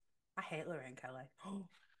hate Lorraine Kelly.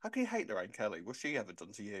 How can you hate Lorraine Kelly? What's she ever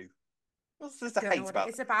done to you? What's there to Don't know hate what it about?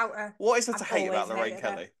 is about her. What is there to I've hate about always Lorraine hated her.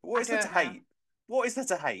 Kelly? What I is there to don't know. hate? What is there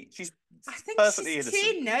to hate? She's I think she's perfectly innocent.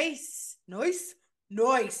 too nice.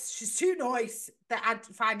 Nice. She's too nice that I'd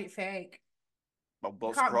find it fake. I'm You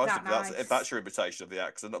not can't be surprised that if that's nice. your imitation of the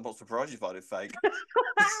accent. I'm not surprised you find it fake.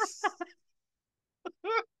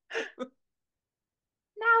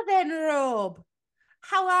 Now then, Rob,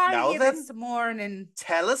 how are Now you then, this morning?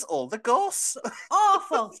 tell us all the goss.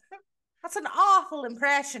 Awful. That's an awful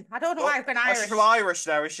impression. I don't know Oh, why I've been oh, she's from Irish. Irish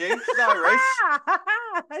now, is she? She's Irish.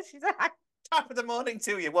 She's like, Top of the morning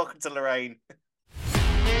to you. Welcome to Lorraine.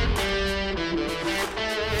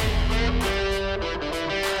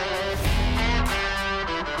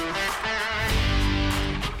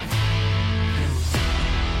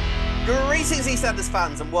 Greetings, EastEnders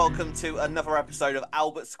fans, and welcome to another episode of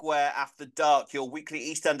Albert Square After Dark, your weekly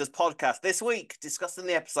EastEnders podcast. This week, discussing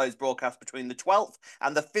the episodes broadcast between the 12th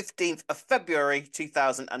and the 15th of February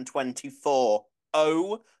 2024.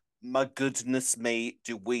 Oh my goodness me,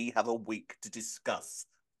 do we have a week to discuss?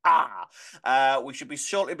 We should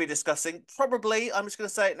shortly be discussing, probably, I'm just going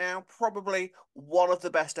to say it now, probably one of the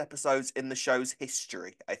best episodes in the show's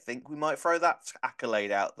history. I think we might throw that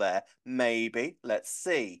accolade out there. Maybe. Let's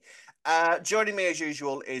see. Joining me as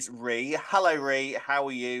usual is Ree. Hello, Ree. How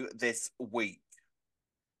are you this week?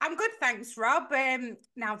 I'm good, thanks, Rob.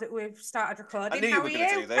 Now that we've started I recording, knew you how were are going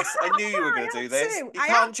to you? do this. I knew you were I going to do had this. to. I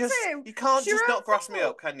had to. You can't It's just your not own grass me fault.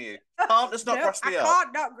 up, can you? Can't just not No, grass I me up.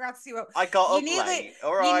 can't not grass you up. I got You up nearly, late.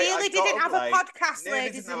 All you right, I nearly got didn't up have a late. podcast, Nearly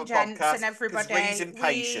didn't ladies have a and gents, podcast and because Ree's everybody.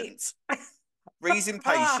 impatient. Ree's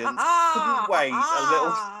impatient. Couldn't wait a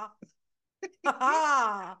little.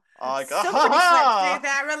 I got Somebody slept through ha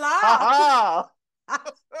their alarm. ha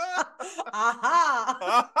Aha.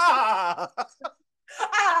 ha ha.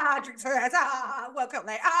 Drink some woke up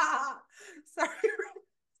late. Sorry.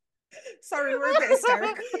 Sorry, we're a bit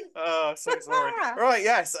hysterical. Oh, so sorry. Right,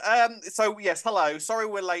 yes. So yes, hello. Sorry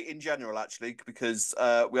we're late in general, actually, because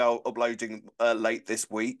we are uploading late this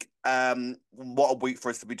week. What a week for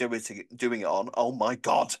us to be doing it on. Oh my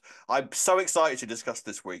God. I'm so excited to discuss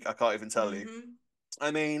this week. I can't even tell you.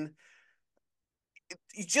 I mean,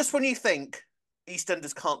 just when you think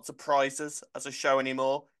EastEnders can't surprise us as a show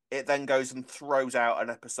anymore, it then goes and throws out an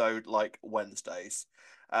episode like Wednesdays.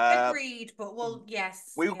 Agreed, but We'll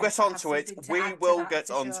yes, get I have onto it. something to We add to will that get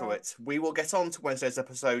for onto sure. it. We will get on to Wednesday's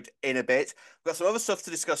episode in a bit. We've got some other stuff to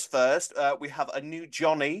discuss first. We have a new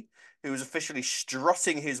Johnny who is officially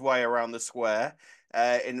strutting his way around the square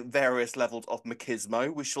in various levels of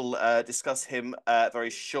machismo. We shall discuss him very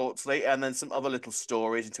shortly, and then some other little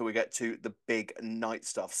stories until we get to the big night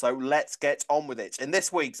stuff. So let's get on with it. In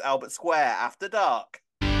this week's Albert Square After Dark.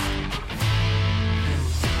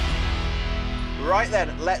 Right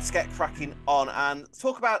then, let's get cracking on and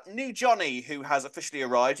talk about new Johnny, who has officially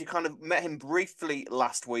arrived. You kind of met him briefly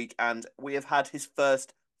last week, and we have had his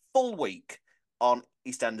first full week on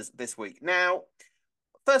EastEnders this week. Now,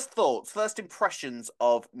 first thoughts, first impressions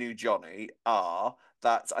of new Johnny are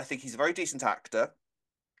that I think he's a very decent actor,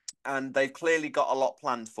 and they've clearly got a lot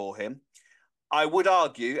planned for him. I would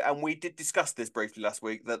argue, and we did discuss this briefly last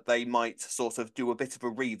week, that they might sort of do a bit of a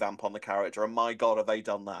revamp on the character, and my God, have they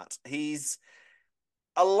done that. He's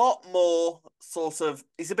a lot more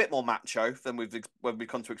he's a bit more macho than we've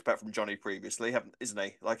come to expect from Johnny previously, haven't isn't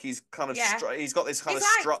he? Like he's kind of Yeah. he's got this kind He's of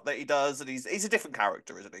like, strut that he does, and he's a different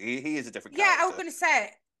character, isn't he? He is a different yeah, I was character. going to say,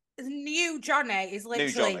 new Johnny is New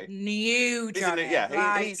literally Johnny. new He's a new,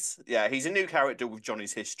 Johnny. he's a new character with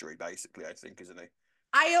Johnny's history, basically, I think, isn't he?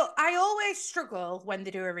 I always struggle when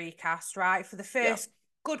they do a recast, right? For the Yeah. first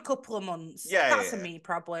good couple of months. Yeah, That's yeah, a yeah. me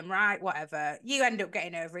problem, right? Whatever. You end up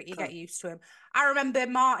getting over it, you Huh. get used to him. I remember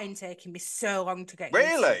Martin taking me so long to get used to.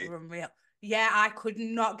 Really? It was unreal. Yeah, I could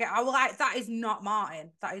not get. I was like, that is not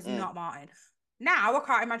Martin. That is Mm. not Martin. Now I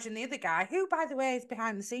can't imagine the other guy, who, by the way, is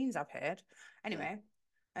behind the scenes. I've heard. Anyway,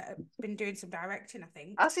 been doing some directing, I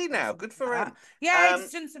think. Has he Or now? something Good for like him. that. Yeah,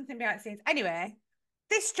 he's done something behind the scenes. Anyway,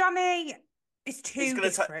 this Johnny is He's too gonna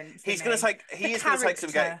take. different for He's gonna me. take. The He is gonna take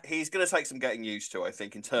some character. He's gonna take some getting used to. I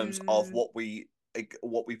think in terms of what we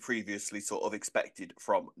previously sort of expected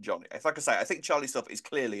from Johnny. If I could say, I think Charlie Stuff is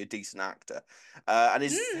clearly a decent actor, and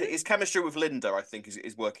his chemistry with Linda, I think,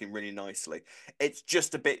 is working really nicely. It's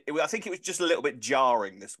just a bit. I think it was just a little bit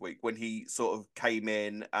jarring this week when he sort of came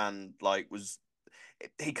in and like was.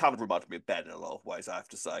 He kind of reminded me of Ben in a lot of ways, I have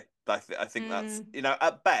to say. I think that's,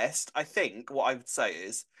 at best, I think what I would say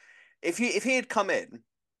is if he had come in,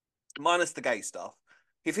 minus the gay stuff,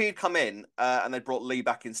 if he had come in and they brought Lee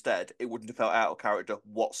back instead, it wouldn't have felt out of character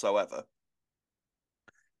whatsoever.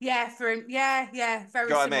 Yeah, for him. Yeah, yeah. Do you Very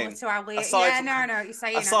know what I similar mean? to Ali. Aside Yeah, from no, I know what you're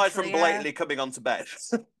saying, aside actually. from Yeah. blatantly coming onto bed,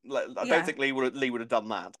 I don't Yeah. think Lee would have done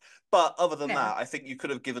that. But other than No. that, I think you could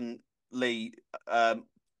have given Lee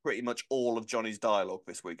pretty much all of Johnny's dialogue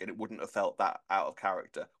this week, and it wouldn't have felt that out of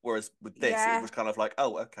character. Whereas with this, it Yeah. was kind of like,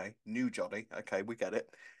 oh, okay, new Johnny, okay, we get it.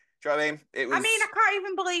 Do you know what I mean? It I mean, I was, can't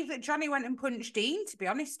even believe that Johnny went and punched Dean, to be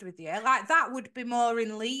honest with you. Like, that would be more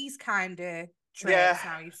in Lee's kind of yeah, traits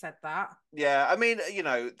now you've said that. yeah. I mean,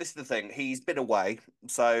 this is the thing. He's been away,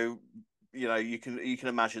 so you can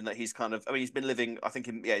imagine that he's kind of. I mean, he's been living. I think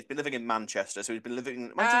he's been living in Manchester, so he's been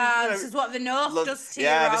living. Imagine, This is what the North does to you,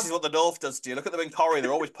 Yeah, this is Rob. what the North does to you. Look at them in Corrie;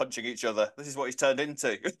 they're always punching each other. This is what he's turned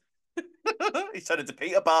into. He's turned into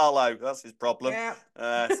Peter Barlow. That's his problem. Yeah.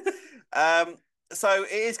 Uh, um, so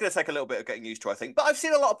it is going to take a little bit of getting used to, I think. But I've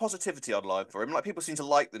seen a lot of positivity online for him. Like people seem to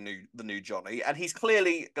like the new Johnny, and he's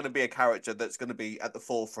clearly going to be a character that's going to be at the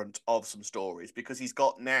forefront of some stories because he's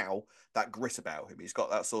got now that grit about him. He's got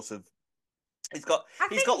that sort of I he's got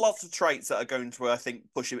think lots of traits that are going to I think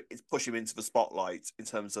push him into the spotlight in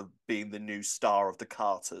terms of being the new star of the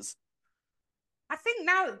Carters. I think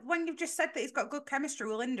now when you've just said that he's got good chemistry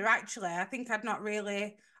with Linda, actually, I think I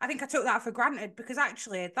took that for granted because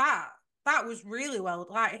actually that was really well.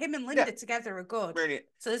 Like him and Yeah, Linda together are good. really.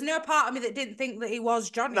 So there's no part of me that didn't think that he was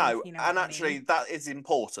Johnny, if No, you know and what I actually, mean. that is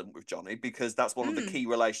important with Johnny because that's one of the Mm. key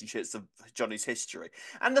relationships of Johnny's history.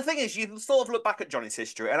 And the thing is, you can sort of look back at Johnny's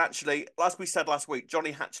history, and actually, as we said last week,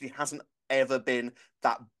 Johnny actually hasn't ever been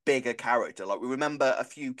that big a character. Like, we remember a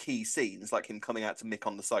few key scenes, like him coming out to Mick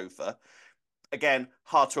on the sofa. Again,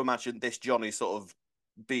 hard to imagine this Johnny sort of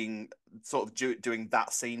being doing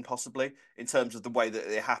that scene possibly in terms of the way that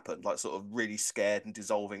it happened, like sort of really scared and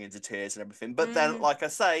dissolving into tears and everything. But then, Mm. like I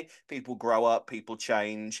say, people grow up, people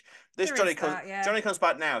change. There is that, yeah. Johnny comes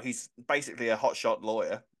back now. He's basically a hotshot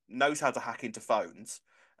lawyer, knows how to hack into phones.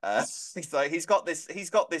 He's got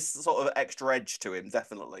this sort of extra edge to him,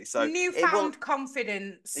 definitely. So it will, Newfound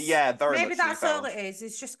confidence. yeah, very Maybe much that's all newfound. it is.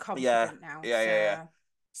 He's just Yeah, confident now. yeah. So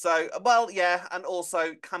So, well, yeah, and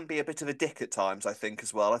also can be a bit of a dick at times, I think,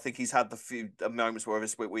 as well. I think he's had the few moments where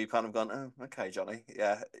this week where you've kind of gone, oh, okay, Johnny,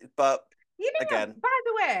 yeah. But you know, again, by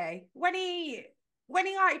the way, when he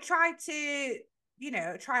like tried to,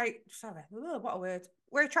 sorry, what a word.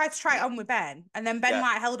 Where he tried to try it on with Ben, and then Ben yeah,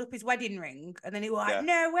 like held up his wedding ring, and then he was like, yeah.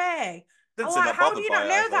 "No way!" Didn't I'm seem like, that "How do bothered you by not it,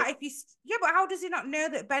 I know that? thought. If he's yeah, but how does he not know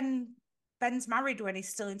that Ben's married when he's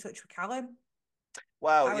still in touch with Callum?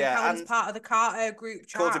 Well, Like when yeah, Callum's and part of the Carter group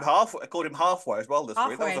chat, called him halfway as well this week. That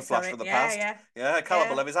was halfway. a flash Sorry, from the yeah, past. yeah, Yeah, yeah. Callum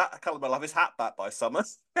will have his hat back by summer.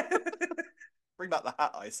 Bring back the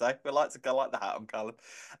hat, I say. We like to go like the hat on Callum.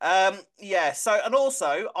 Yeah. So, and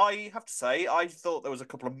also, I have to say, I thought there was a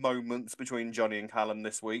couple of moments between Johnny and Callum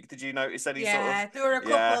this week. Did you notice any sort of? Yeah, there were a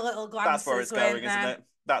couple Yeah, of little that's where glances, it's going, weren't isn't there? it?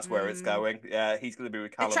 That's where it's Mm. going. Yeah, he's going to be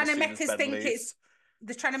with They're Callum trying as to soon make as us Ben think leaves.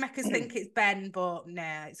 it's Ben, but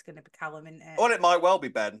no, it's going to be Callum, isn't it? Or it might well be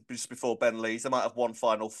Ben just before Ben leaves. They might have one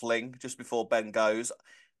final fling just before Ben goes.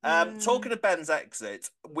 Talking Mm, of Ben's exit,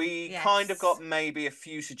 we kind of yes. got maybe a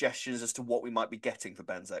few suggestions as to what we might be getting for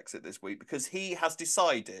Ben's exit this week because he has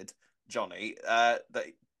decided, Johnny, that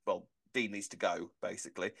well, Dean needs to go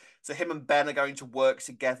basically. So him and Ben are going to work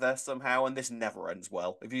together somehow, and this never ends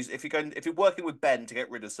well. If you're working with Ben to get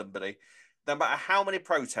rid of somebody, no matter how many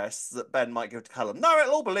protests that Ben might give to Callum, no,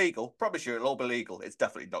 it'll all be legal. Promise you, it'll all be legal. It's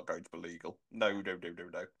definitely not going to be legal. No.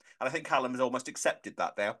 And I think Callum has almost accepted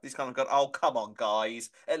that now. He's kind of gone, oh, come on, guys.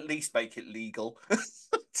 At least make it legal. It's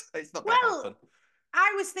not going to Well, happen.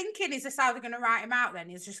 I was thinking, is this how they're going to write him out then?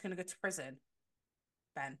 He's just going to go to prison,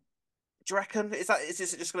 Ben. Do you reckon? Is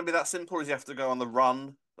this just going to be that simple? Or does he have to go on the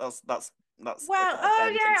run? That's Well, a oh Ben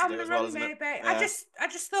thing yeah, to on do the as well, run isn't it? maybe. Yeah. I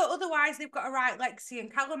just thought otherwise they've got to write Lexi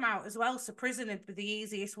and Callum out as well, so prison would be the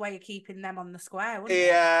easiest way of keeping them on the square, wouldn't it?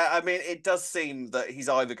 Yeah, I mean, it does seem that he's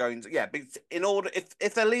either going to, yeah, but in order,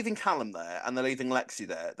 if they're leaving Callum there and they're leaving Lexi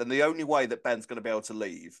there, then the only way that Ben's going to be able to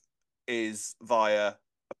leave is via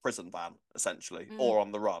a prison van, essentially, Mm, or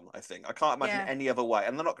on the run, I think. I can't imagine yeah, any other way,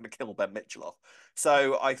 and they're not going to kill Ben Mitchell off.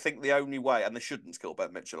 So I think the only way, and they shouldn't kill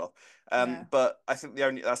Ben Mitchell off, yeah. but I think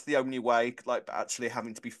that's the only way, like actually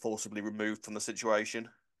having to be forcibly removed from the situation,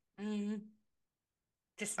 Mm.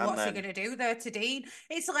 Just and what's he then gonna do there to Dean?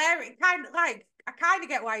 It's hilarious. Kind of like I kind of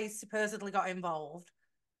get why he's supposedly got involved,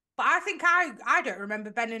 but I think I don't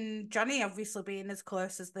remember Ben and Johnny obviously being as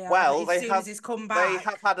close as they are. That well, as soon as he's come they have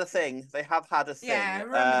back, had a thing. They have had a yeah, I thing.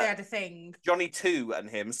 remember they had a thing. Johnny 2 and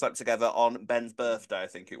him slept together on Ben's birthday, I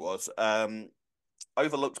think it was.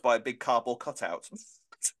 Overlooked by a big cardboard cutout.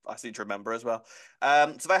 I seem to remember as well.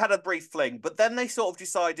 So they had a brief fling, but then they sort of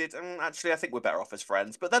decided, actually, I think we're better off as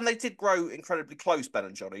friends. But then they did grow incredibly close, Ben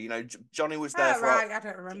and Johnny. You know, Johnny was there Oh, for. right. I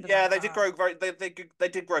don't remember Yeah, that they did part. grow very. They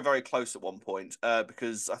did grow very close at one point.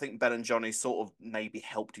 Because I think Ben and Johnny sort of maybe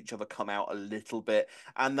helped each other come out a little bit,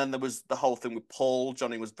 and then there was the whole thing with Paul.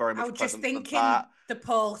 Johnny was very I much was just present for thinking that. the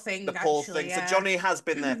Paul The thing, Paul actually. thing. So Yeah. Johnny has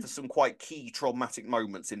been there for some quite key traumatic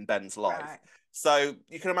moments in Ben's life. Right. So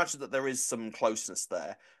you can imagine that there is some closeness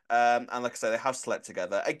there. And like I say, they have slept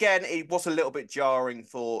together. Again, it was a little bit jarring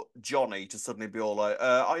for Johnny to suddenly be all like,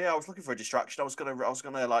 "Oh yeah, I was looking for a distraction. I was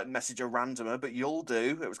gonna like message a randomer, but you'll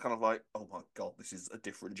do." It was kind of like, "Oh my god, this is a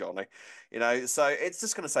different Johnny," you know. So it's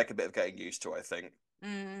just gonna take a bit of getting used to, I think.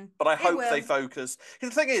 But I It hope they will. focus.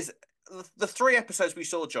 Because the thing is, the three episodes we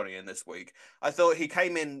saw Johnny in this week, I thought he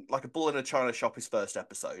came in like a bull in a china shop. His first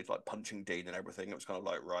episode, like punching Dean and everything, it was kind of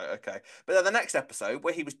like right, okay. But then the next episode,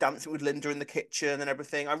 where he was dancing with Linda in the kitchen and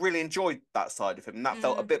everything, I really enjoyed that side of him, and that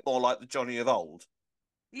felt a Mm. bit more like the Johnny of old.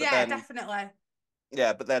 But Yeah, then, definitely.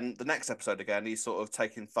 yeah, but then the next episode again, he's sort of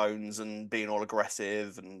taking phones and being all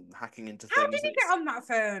aggressive and hacking into How did things. he get It's on that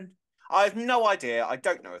phone? I have no idea. I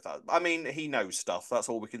don't know if that. I mean, he knows stuff. That's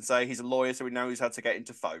all we can say. He's a lawyer, so he knows how to get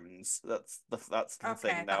into phones. That's the thing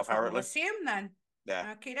Okay, now, that's what we'll apparently. assume then.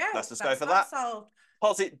 Yeah. Okay, Let's doke. just go That's for that that. solved.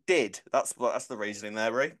 Posit did. That's the reasoning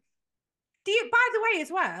there, Ree. Do you, by the way,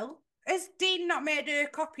 as well, has Dean not made a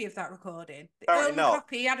copy of that recording? The Apparently only not.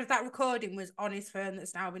 copy he had of that recording was on his phone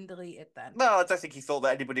that's now been deleted then. No, I don't think he thought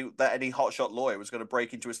that any hotshot lawyer was going to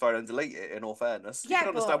break into his phone and delete it. In all fairness, you Yeah,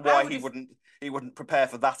 can but understand I why would have. he wouldn't prepare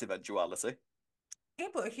for that eventuality. Yeah,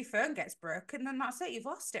 but if your phone gets broken, then that's it. You've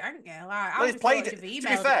lost it, haven't you? Like, I Well, would he's have thought played he'd it. have To be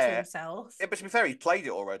emailed it to fair, himself. yeah, but to be fair, he's played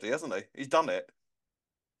it already, hasn't he? He's done it.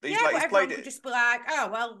 Yeah, but He's played everyone could it. just be like, oh,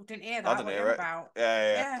 well, didn't hear I that. didn't What you hear on it. about?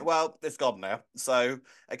 Yeah. Yeah. Well, it's gone now. So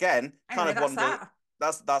again, kind Anyway, of that's wonder.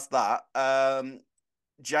 that. That's that.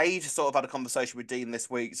 Jade sort of had a conversation with Dean this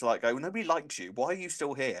week to like go, nobody likes you. Why are you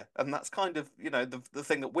still here? And that's kind of the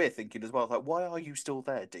thing that we're thinking as well. Like, why are you still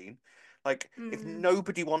there, Dean? Like, if Mm.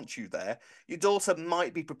 nobody wants you there, your daughter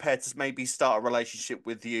might be prepared to maybe start a relationship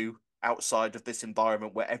with you outside of this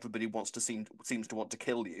environment where everybody seems to want to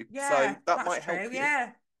kill you. So Yeah, that that's might help true. you.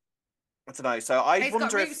 Yeah. I don't know. So I He's got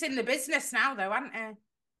wonder if roots in the business now, though, hasn't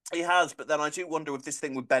he? he has, but then I do wonder if this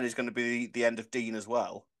thing with Ben is going to be the end of Dean as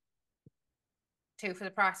well. Two for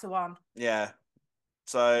the price of one. Yeah.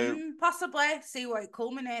 So Possibly. See what it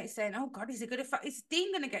culminates in. Oh, God, is he going to... Is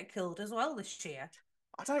Dean going to get killed as well this year?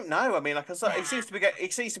 I don't know. I mean, like I said, Nah. he seems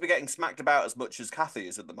to be getting smacked about as much as Kathy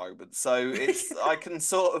is at the moment. So it's I can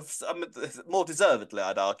sort of more deservedly,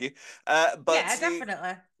 I'd argue. Yeah,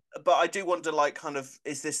 definitely. But I do wonder, like, kind of,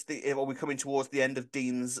 is this the are we coming towards the end of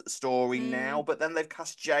Dean's story now? Mm, But then they've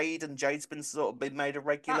cast Jade, and Jade's been sort of been made a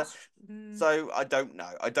regular. that's... Mm, So I don't know.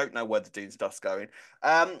 I don't know where the Dean stuff's going.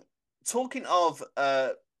 Talking of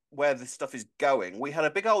where this stuff is going, we had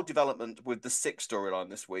a big old development with the Six storyline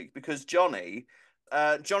this week because Johnny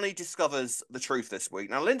discovers the truth this week.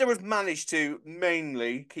 Now, Linda has managed to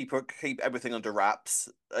mainly keep everything under wraps.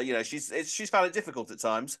 She's found it difficult at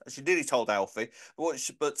times. She nearly told Alfie,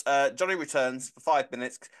 but Johnny returns for 5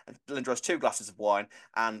 minutes, and Linda has two glasses of wine,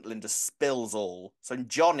 and Linda spills all. So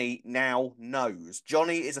Johnny now knows.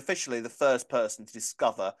 Johnny is officially the first person to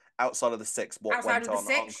discover outside of the Six what outside went of the on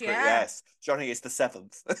six, Crew. yeah. Yes, Johnny is the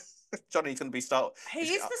seventh. Johnny's going to be start. He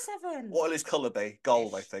is the What seventh. will his colour be?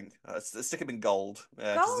 Gold, I Ish. think. Stick him in gold.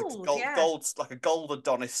 Yeah, just Gold, yeah. gold's like a gold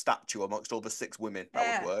Adonis statue amongst all the six women.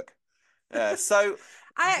 That would Yeah. work. Yeah. So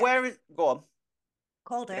I where is? Go on.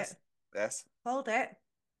 called it. Yes. Yes. Called it.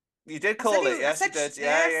 You did I said call it. I Yes, you said did. Yeah.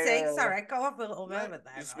 yeah, Yeah. see, Yeah. Yeah. sorry, go off a little No, moment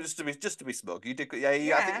there, man. just to be smug. You did. Yeah.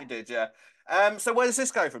 Yeah. I think Yeah. you did. Yeah. So where does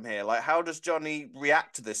this go from here? Like, how does Johnny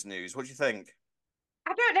react to this news? What do you think?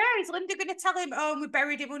 I don't know. Is Linda going to tell him, oh, we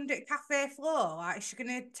buried him under the cafe floor? Like, is she going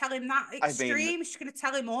to tell him that I mean, extreme? Is she going to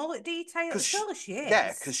tell him all at detail? because Surely she yeah,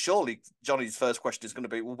 is. because surely Johnny's first question is going to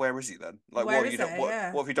be, well, where is he then? Like, what Where have is you it? done?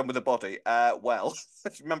 Yeah. What have you done with the body? Well,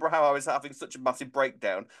 remember how I was having such a massive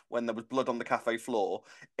breakdown when there was blood on the cafe floor?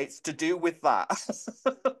 It's to do with that.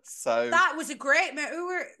 So That was a great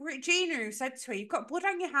move. Regina who said to her, "You've got blood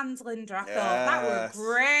on your hands, Linda." I thought that were yes,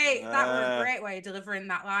 great. That were a great way of delivering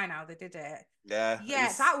that line. How they did it. yeah, it Yeah,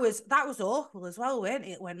 was. that was awful as well, weren't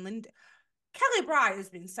it? When Linda Kelly Bright has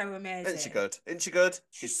been so Isn't she amazing. good? Isn't she good?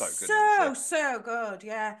 She's She's so good, isn't she? so good.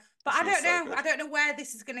 Yeah, but I She's don't so know. I good. don't know where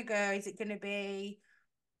this is gonna go. Is it gonna be?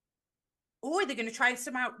 Oh, are they going to try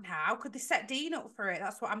some out now? Could they set Dean up for it?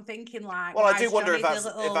 That's what I'm thinking. Like, Well, I why do is wonder Johnny the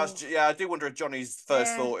if that's little? yeah, I do wonder if Johnny's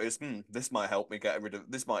first Yeah. thought is, this might help me get rid of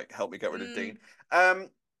this might help me get rid of Dean. Mm, Um,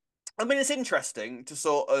 I mean, it's interesting to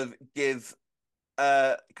sort of give.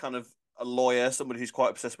 kind of a lawyer, somebody who's quite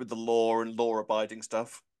obsessed with the law and law-abiding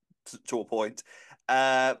stuff to a point.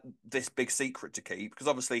 This big secret to keep because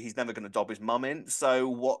obviously he's never going to dob his mum in. So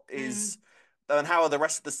what Mm. is and how are the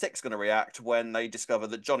rest of the six going to react when they discover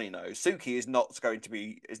that Johnny knows? Suki is not going to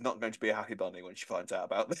be a happy bunny when she finds out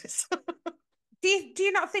about this. Do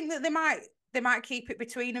you not think that they might keep it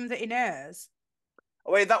between them that he knows?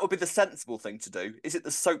 I mean, that would be the sensible thing to do. Is it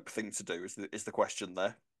the soap thing to do? Is the question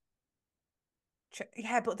there?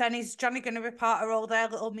 Yeah, but then is Johnny going to be part of all their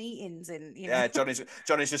little meetings in, Yeah, Johnny's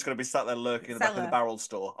just going to be sat there lurking in the back of the cellar? barrel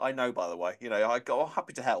store. I know, by the way. I go, oh,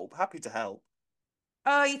 happy to help, happy to help.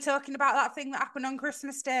 Oh, you're talking about that thing that happened on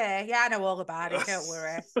Christmas Day? Yeah, I know all about it. Don't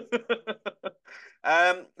worry.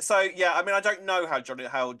 So yeah, I mean, I don't know how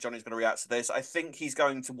Johnny's going to react to this. I think he's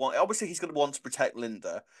going to want. Obviously, he's going to want to protect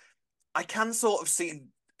Linda. I can sort of see,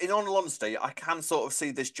 in all honesty, I can sort of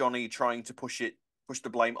see this Johnny trying to push the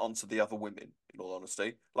blame onto the other women. In all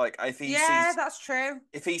honesty, like Yeah, that's true.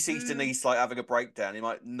 if he sees Mm. Denise like having a breakdown, he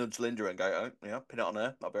might nudge Linda and go, "Oh, yeah, pin it on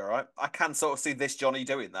her. That'll be all right." I can sort of see this Johnny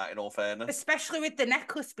doing that. In all fairness, Especially with the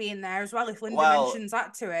necklace being there as well, if Linda well, mentions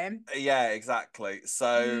that to him. yeah, exactly. So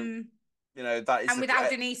Mm. that is And the without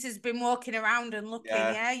Denise has been walking around and looking,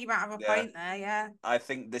 yeah, yeah, you might have a yeah. point there, yeah. I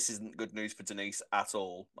think this isn't good news for Denise at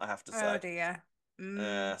all. I have to Oh say. dear.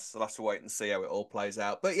 Mm. So we'll have to wait and see how it all plays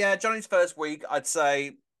out. But yeah, Johnny's first week, I'd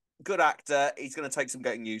say good actor. He's going to take some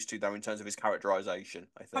getting used to though in terms of his characterization.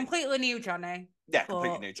 I think. Completely new Johnny. Yeah,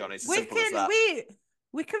 completely But new Johnny. It's as we simple as can that.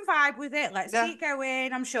 we can vibe with it. Let's Yeah, keep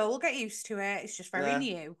going. I'm sure we'll get used to it. It's just very yeah.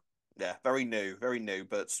 new. Yeah, very new,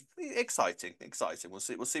 but exciting, exciting. We'll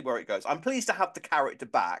see where it goes. I'm pleased to have the character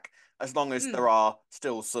back, as long as there Mm. are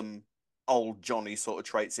still some old Johnny sort of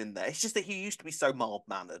traits in there. It's just that he used to be so mild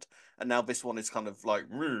mannered, and now this one is kind of like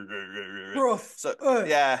Gruff. so.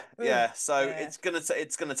 Yeah, yeah. So Yeah. it's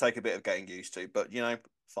gonna take a bit of getting used to, but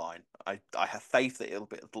fine. I have faith that it'll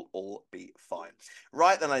all be fine.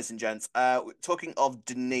 Right then, ladies and gents. Talking of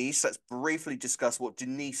Denise, let's briefly discuss what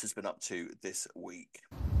Denise has been up to this week.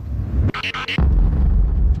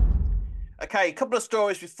 Okay, a couple of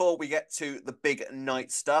stories before we get to the big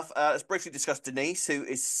night stuff. Let's briefly discuss Denise, who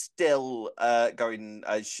is still going.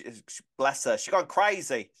 Bless her, she's going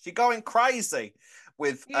crazy. She's going crazy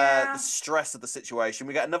with the Yeah. stress of the situation.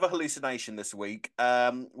 We get another hallucination this week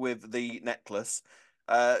with the necklace.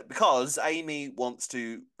 Because Amy wants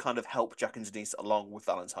to kind of help Jack and Denise along with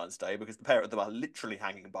Valentine's Day because the pair of them are literally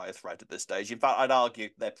hanging by a thread at this stage. In fact, I'd argue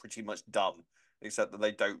they're pretty much done except that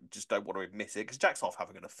they don't want to admit it because Jack's off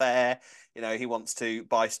having an affair. He wants to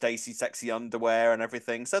buy Stacey sexy underwear and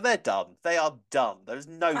everything. So they're done. They are done. There's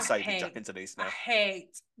no I saving Jack hate and Denise I now.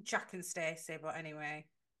 hate Jack and Stacey, but anyway.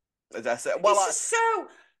 That's it. Well, It's I, just so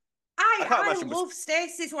I I can't I imagine. love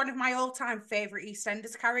Stacey's one of my all-time favorite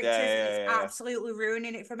EastEnders Yeah, characters, and it's yeah, yeah, yeah. absolutely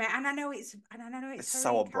ruining it for me. And I know it's It's very so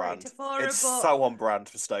in on character brand. for her, It's but so on brand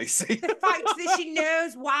for Stacey. the fact that she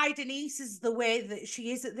knows why Denise is the way that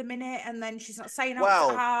she is at the minute, and then she's not saying out to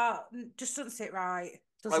Well, her, just doesn't sit right.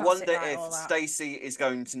 Does I not sit wonder right, if all that. Stacey is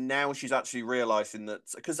going to now. She's actually realizing that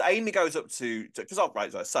because Amy goes up to because oh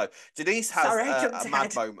right so Denise has Sorry, I a jumped mad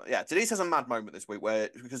ahead. moment. Yeah, Denise has a mad moment this week where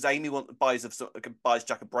because Amy buys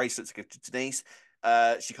Jack a bracelet to give to Denise.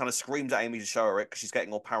 She kind of screams at Amy to show her it because she's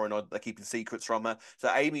getting all paranoid that they're keeping secrets from her.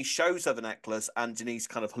 So Amy shows her the necklace, and Denise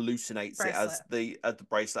kind of hallucinates it Bracelet. as the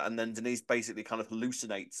bracelet, and then Denise basically kind of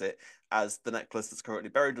hallucinates it as the necklace that's currently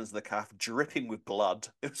buried under the calf, dripping with blood.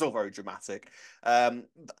 It was all very dramatic. The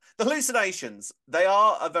hallucinations, they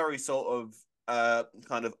are a very sort of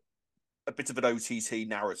kind of a bit of an OTT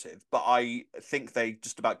narrative, but I think they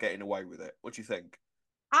just about getting away with it. What do you think?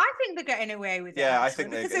 I think they're getting away with it Yeah, I actually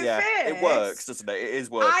think because at yeah, it works, first doesn't it? It is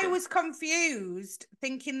I working. was confused,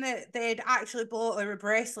 thinking that they'd actually bought her a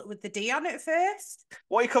bracelet with the D on it first,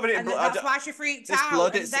 What are you covered in and blood? that's why she freaked This out.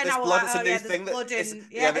 blood, And it's then this I was blood. like, It's a oh new yeah, there's thing that blood it's in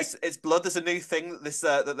yeah. yeah. This it's blood. There's a new thing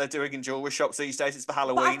that they're doing in jewelry shops these days. It's for But I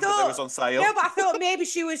Halloween, but there was thought on no, sale. but I thought maybe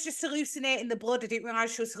she was just hallucinating the blood. I didn't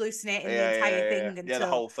realize she was Yeah, hallucinating the yeah, entire yeah, yeah. thing Yeah, the until.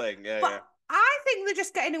 whole thing. Yeah, But yeah. I think they're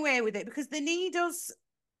just getting away with it because the need us.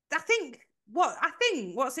 I think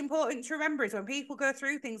what's important to remember is when people go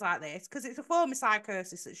through things like this, because it's a form of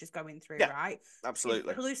psychosis that she's going through, Yeah, right? She's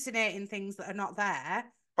absolutely. hallucinating things that are not there.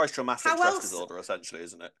 Post-traumatic How stress else? disorder, essentially,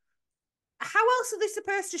 isn't it? How else are they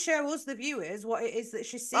supposed to show us the viewers what it is that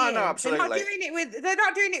she's Oh no, seeing? They're not absolutely. doing it with. They're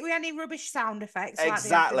not doing it with any rubbish sound effects like they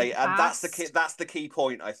have done in Exactly, the and that's the key. past. That's the key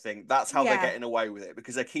point. I think that's how they're Yeah, getting away with it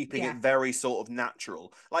because they're keeping it yeah. very sort of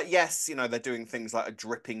natural. Like, yes, they're doing things like a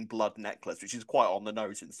dripping blood necklace, which is quite on the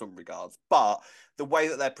nose in some regards. But the way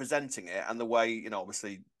that they're presenting it and the way,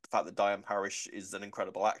 obviously fact that Diane Parrish is an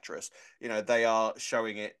incredible actress. You know, they are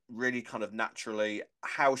showing it really kind of naturally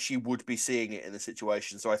how she would be seeing it in the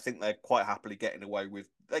situation. So I think they're quite happily getting away with,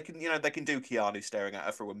 they can, you know, they can do Keanu staring at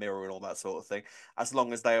her through a mirror and all that sort of thing, as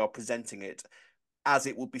long as they are presenting it as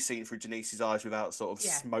it would be seen through Denise's eyes without sort of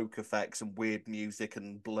Yeah. smoke effects and weird music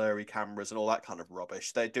and blurry cameras and all that kind of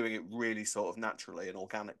rubbish. They're doing it really sort of naturally and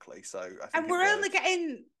organically. So I think And it works.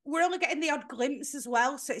 we're only getting the odd glimpse as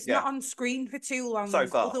well, so it's Yeah, not on screen for too so long.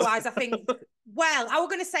 far. Otherwise, I think, well, I was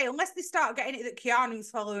going to say, unless they start getting it that Keanu's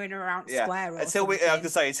following her around Yeah, Square or until we, I was something. gonna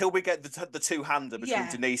say, until we get the two hander between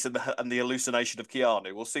Yeah, Denise and the hallucination of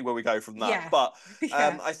Keanu, we'll see where we go from that. yeah, But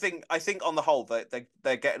yeah. I think on the whole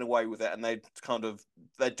they're getting away with it and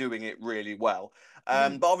they're doing it really well.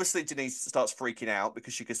 Mm. But obviously Denise starts freaking out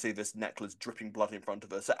because she can see this necklace dripping blood in front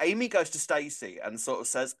of her. So Amy goes to Stacey and sort of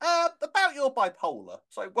says, about your bipolar.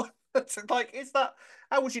 So what? Like, is that,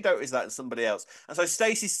 how would you notice that in somebody else? And so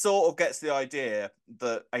Stacey sort of gets the idea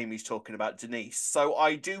that Amy's talking about Denise. So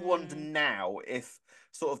I do wonder Mm. now if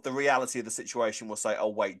sort of the reality of the situation will say, oh,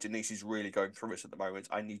 wait, Denise is really going through it at the moment.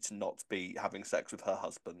 I need to not be having sex with her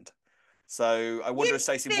husband. So I wonder if You'd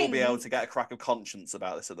Stacey will be able to think. get a crack of conscience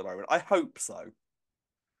about this at the moment. I hope so.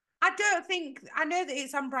 I don't think I know that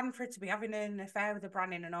it's on brand for her to be having an affair with the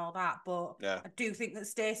Branning and all that, but Yeah. I do think that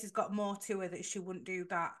Stacey's got more to her that she wouldn't do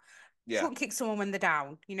that. She Yeah. wouldn't kick someone when they're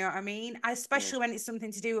down, you know what I mean? Mm. Especially when it's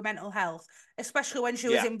something to do with mental health, especially when she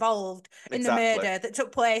was Yeah. involved in the Exactly. murder that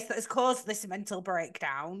took place that has caused this mental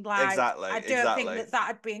breakdown. Like, Exactly. I don't think Exactly. that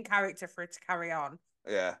that'd be in character for her to carry on.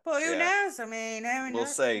 Yeah. But who Yeah. knows? I mean, who We'll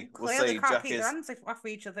knows? see. We'll Clearly see. can't keep their hands off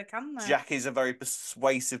each other, can they? Jack is a very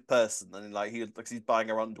persuasive person, and like he's buying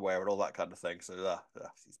her underwear and all that kind of thing. So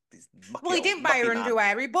he's Well, mucky he old didn't buy mucky her man.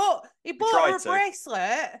 underwear. He He bought her tried a to.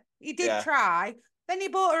 bracelet. He did Yeah, try. Then he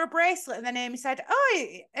bought her a bracelet, and then Amy said,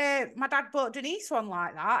 "Oh, my dad bought Denise one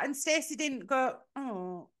like that." And Stacey didn't go,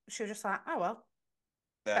 "Oh." She was just like, "Oh well,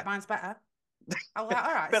 yeah. bet mine's better." I was like,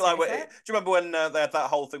 "All right, Bit like, do Stacey." you remember when they had that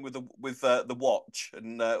whole thing with the watch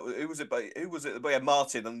and who was it? Who was it? Yeah,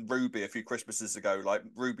 Martin and Ruby a few Christmases ago. Like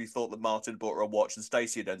Ruby thought that Martin bought her a watch and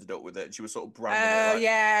Stacey had ended up with it, and she was sort of branding it Oh like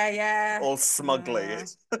yeah, yeah. all smugly.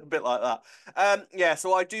 It's a bit like that. Yeah,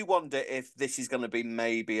 so I do wonder if this is going to be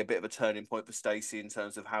maybe a bit of a turning point for Stacey in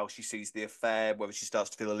terms of how she sees the affair, whether she starts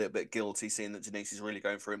to feel a little bit guilty seeing that Denise is really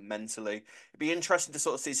going through it mentally. It'd be interesting to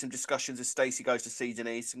sort of see some discussions as Stacey goes to see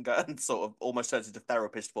Denise and go and sort of almost turns into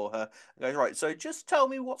therapist for her and goes, right, so just tell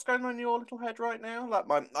me what's going on in your little head right now.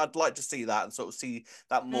 I'd like to see that and sort of see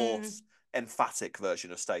that more Mm. emphatic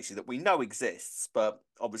version of Stacey that we know exists, but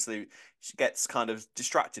obviously she gets kind of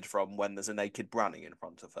distracted from when there's a naked Branning in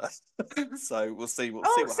front of her. So we'll see. We'll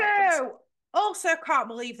see what happens. Also, can't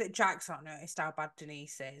believe that Jack's not noticed how bad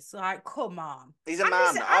Denise is. Like, come on. He's a And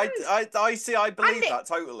man. I see. I believe it, that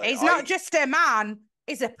totally. he's not just a man;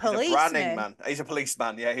 he's a He's a Branning policeman. man. He's a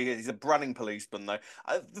policeman. Yeah, he's a Branning policeman though.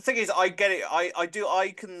 The thing is, I get it. I do.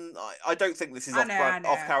 I don't think this is I off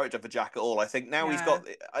know. character for Jack at all. I think No.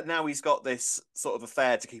 now he's got this sort of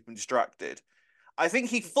affair to keep him distracted. I think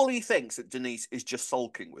he fully thinks that Denise is just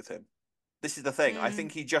sulking with him. This is the thing. I Mm,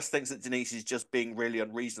 think he just thinks that Denise is just being really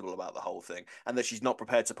unreasonable about the whole thing and that she's not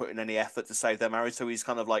prepared to put in any effort to save their marriage. So he's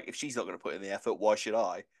kind of like, if she's not going to put in the effort, why should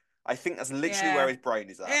I? I think that's literally where yeah. his brain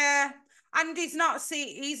is at. Yeah. And he's not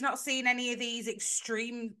seen any of these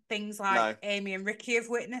extreme things like No. Amy and Ricky have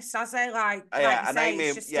witnessed, has he? Like Yeah, you and say, it's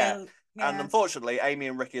Amy, just yeah. still And yeah. unfortunately, Amy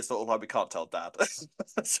and Ricky are sort of like, we can't tell dad.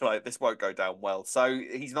 So like, this won't go down well. So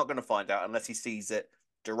he's not going to find out unless he sees it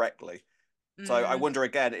directly. So I Mm. wonder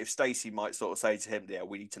again if Stacey might sort of say to him, yeah,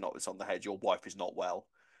 we need to knock this on the head. Your wife is not well.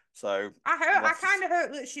 So I kind of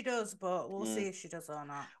hope that she does, but we'll mm, see if she does or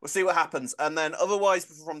not. we'll see what happens. And then otherwise,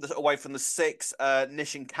 away from the six,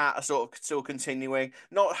 Nish and Kat are sort of still continuing.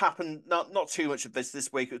 Not too much of this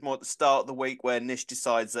week. It was more at the start of the week where Nish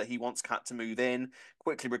decides that he wants Kat to move in.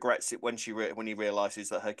 Quickly regrets it when when he realizes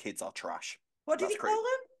that her kids are trash. What did That's he call pretty.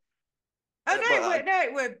 him? Oh But no,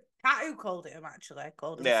 it were Cat who called it him actually.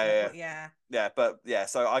 Called him yeah, something, yeah, but yeah. yeah. But yeah.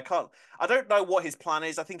 So I can't. I don't know what his plan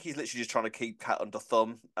is. I think he's literally just trying to keep Kat under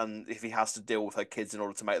thumb, and if he has to deal with her kids in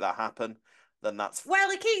order to make that happen, then that's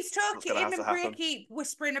Well, he keeps what's talking. going to Him have to and Bria happen. keep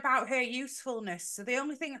whispering about her usefulness. So the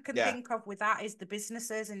only thing I can Yeah, think of with that is the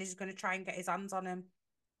businesses, and he's going to try and get his hands on him.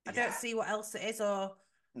 I don't yeah. see what else it is, or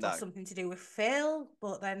No, something to do with Phil.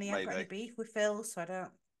 But then he ain't got any maybe. beef with Phil, so I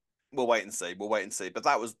don't. We'll wait and see. We'll wait and see. But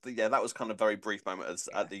that was kind of a very brief moment at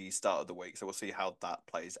Yeah. the start of the week. So we'll see how that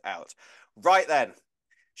plays out. Right then,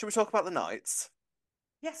 should we talk about the Knights?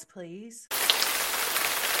 Yes, please.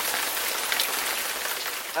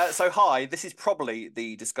 Hi, this is probably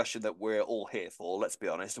the discussion that we're all here for, let's be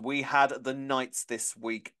honest. We had the Knights this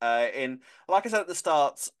week. Like I said at the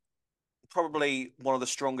start, probably one of the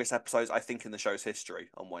strongest episodes, I think, in the show's history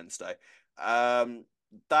on Wednesday. Um,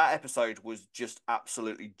 that episode was just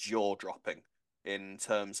absolutely jaw-dropping in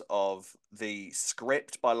terms of the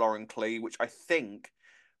script by Lauren Clee, which I think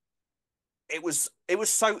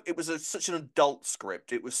such an adult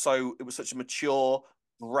script. It was such a mature,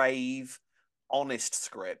 brave, honest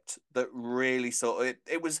script that really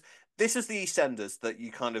it was this is the EastEnders that you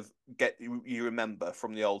kind of you remember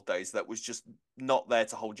from the old days that was just not there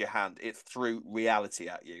to hold your hand. It threw reality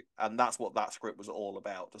at you. And that's what that script was all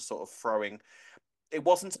about, just sort of throwing. It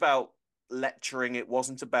wasn't about lecturing, it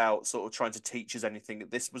wasn't about sort of trying to teach us anything.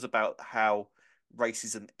 This was about how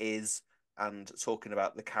racism is and talking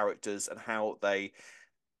about the characters and how they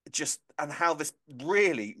and how this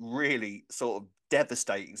really, really sort of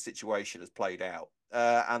devastating situation has played out.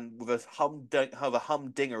 And with a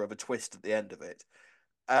humdinger of a twist at the end of it.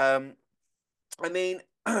 Um, I mean,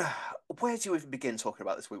 where do you even begin talking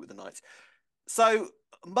about this week with the Knights? So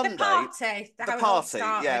The Monday, party, the how it all party.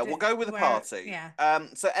 Yeah, started, we'll go with the where, party. yeah.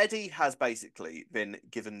 So Eddie has basically been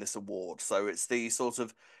given this award. So it's the sort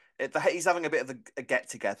of he's having a bit of a get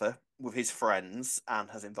together with his friends and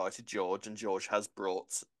has invited George, and George has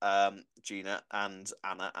brought Gina and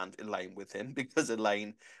Anna and Elaine with him because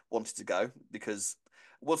Elaine wanted to go. Because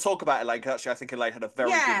we'll talk about Elaine. 'Cause actually, I think Elaine had a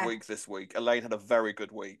very good Yeah, week this week. Elaine had a very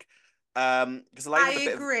good week. Because Elaine I had a bit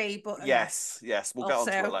of agree, but yes, yes. We'll get on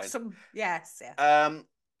to also Elaine. some, yes, yeah. Um,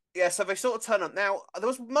 yeah, so they sort of turn up. Now, there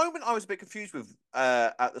was a moment I was a bit confused with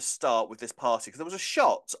at the start with this party because there was a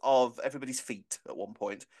shot of everybody's feet at one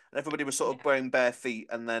point, and everybody was sort of Yeah. wearing bare feet,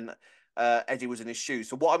 and then Eddie was in his shoes.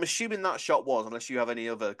 So what I'm assuming that shot was, unless you have any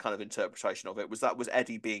other kind of interpretation of it, was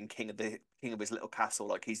Eddie being king of his little castle,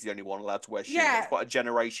 like he's the only one allowed to wear shoes. That's Yeah, quite a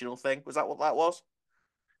generational thing. Was that what that was?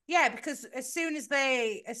 yeah, because as soon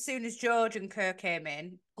as George and Kerr came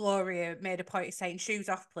in, Gloria made a point of saying, "Shoes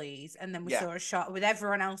off, please." And then we Yeah. saw a shot with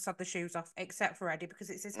everyone else had the shoes off except for Eddie because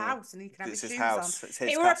it's his Mm. house and he can have It's his his shoes on. house. It's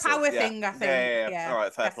his It were a castle. power Yeah. thing, I Yeah, yeah, think. yeah. All Yeah,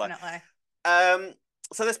 right, fair play. definitely. Um,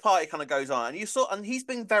 so this party kind of goes on, and and he's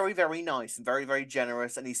been very, very nice and very, very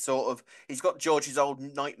generous, and he's got George's old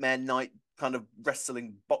Knightmare Night kind of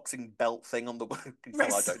wrestling boxing belt thing on the well,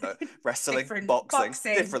 I don't Wrestling, know, wrestling, different boxing,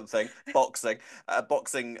 boxing. different thing, boxing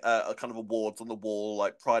kind of awards on the wall,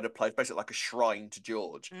 like pride of place, basically like a shrine to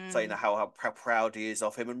George, saying Mm, how proud he is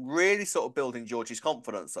of him, and really sort of building George's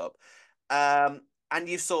confidence up. Um, and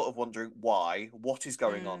you're sort of wondering why, what is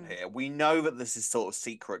going on mm. here? We know that this is sort of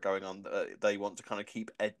secret going on that they want to kind of keep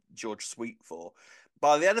George sweet for.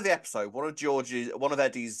 By the end of the episode, one of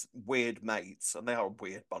Eddie's weird mates, and they are a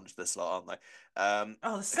weird bunch, this lot, aren't they? Oh,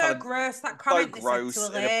 they're Kind so of gross. That so comment they said to gross,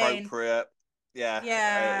 Elaine. inappropriate. Yeah,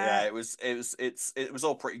 yeah, Yeah, it was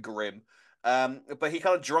all pretty grim. But he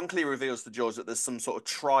kind of drunkenly reveals to George that there's some sort of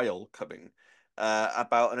trial coming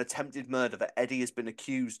about an attempted murder that Eddie has been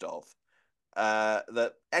accused of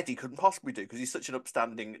that Eddie couldn't possibly do because he's such an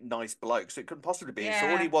upstanding, nice bloke. So it couldn't possibly be. So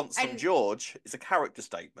all he yeah. wants from And George is a character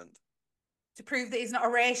statement. to prove that he's not a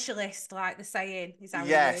racialist, like the saying, is how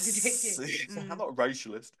he worded Yes, it. I'm Mm. not a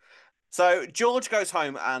racialist. So George goes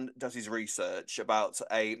home and does his research about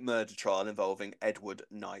a murder trial involving Edward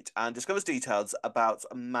Knight and discovers details about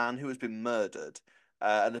a man who has been murdered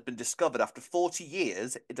and has been discovered after 40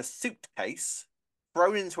 years in a suitcase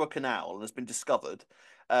thrown into a canal and has been discovered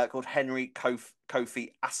called Henry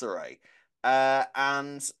Kofi Asare.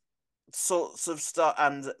 And sorts of stuff.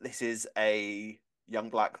 And this is a young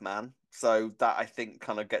black man. So that I think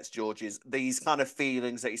kind of gets George's these kind of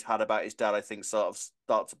feelings that he's had about his dad. I think sort of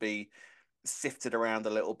start to be sifted around a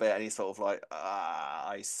little bit, and he's sort of like, ah,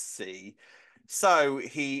 I see. So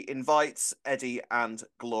he invites Eddie and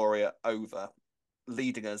Gloria over,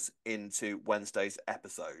 leading us into Wednesday's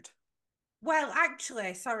episode. Well,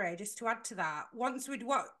 actually, sorry, just to add to that, once we'd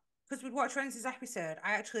watch, because we'd watched Wednesday's episode,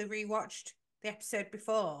 I actually rewatched the episode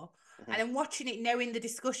before, Mhm. and then watching it, knowing the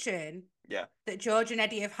discussion Yeah, that George and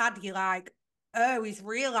Eddie have had, you're like, oh, he's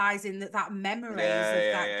realizing that memories yeah, of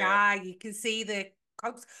yeah, that yeah, yeah. guy. You can see the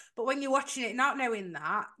cogs, but when you're watching it, not knowing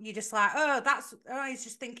that, you're just like, he's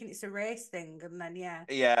just thinking it's a race thing, and then yeah,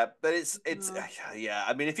 Yeah, but it's oh, yeah.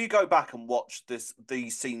 I mean, if you go back and watch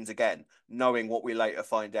these scenes again, knowing what we later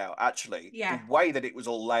find out, actually, the yeah, way that it was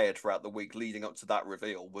all layered throughout the week leading up to that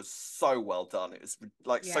reveal was so well done. It was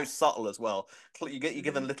like so yeah, subtle as well. You're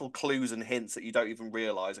given mm, little clues and hints that you don't even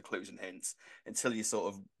realize are clues and hints until you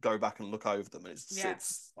sort of go back and look over them, and yeah.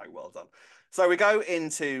 it's so well done. So we go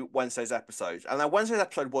into Wednesday's episode, and now Wednesday's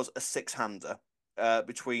episode was a six-hander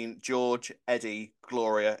between George, Eddie,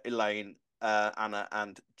 Gloria, Elaine Anna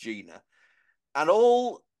and Gina. And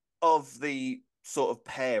all of the sort of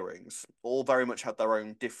pairings all very much had their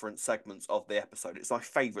own different segments of the episode. It's my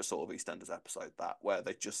favourite sort of EastEnders episode, that where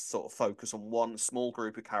they just sort of focus on one small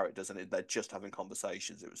group of characters and they're just having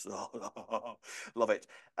conversations. It was love it.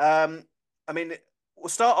 I mean, we'll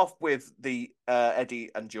start off with the Eddie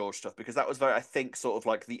and George stuff because that was very, I think, sort of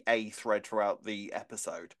like the A thread throughout the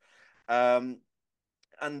episode. Um,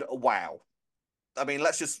 and wow, I mean,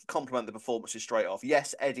 let's just compliment the performances straight off.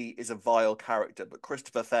 Yes, Eddie is a vile character, but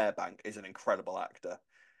Christopher Fairbank is an incredible actor.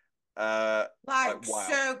 Like wow.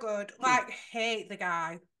 So good. Like, hate the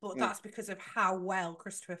guy, but Mm. that's because of how well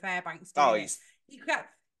Christopher Fairbank's Oh, doing it. he's You got,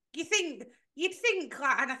 you think, you'd think,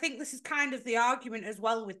 like, and I think this is kind of the argument as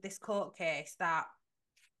well with this court case that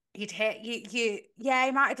you'd hate yeah,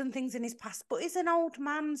 he might have done things in his past, but he's an old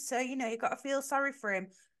man, so you've got to feel sorry for him.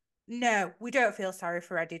 No, we don't feel sorry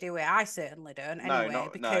for Eddie, do we? I certainly don't, no, anyway,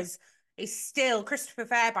 not no. because he's still Christopher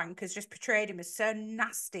Fairbank has just portrayed him as so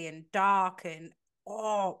nasty and dark and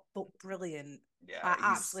but brilliant, Yeah, like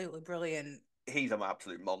absolutely brilliant. he's an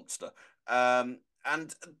absolute monster.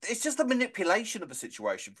 And it's just the manipulation of the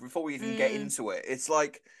situation before we even get Mm, into it. It's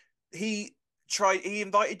like he he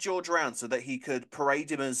invited George around so that he could parade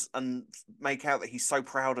him as and make out that he's so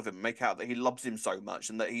proud of him, make out that he loves him so much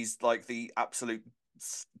and that he's like the absolute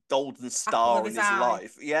golden apple of star in his his eye.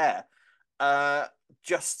 life. Yeah. uh,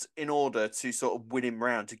 just in order to sort of win him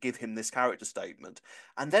round to give him this character statement.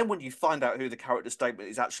 And then when you find out who the character statement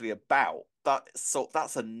is actually about,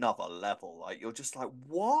 that's another level. Like you're just like,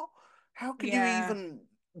 what? How can you Yeah. even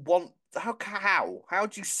want? How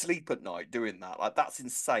do you sleep at night doing that? Like that's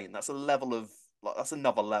insane. That's a level of like that's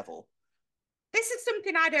another level. This is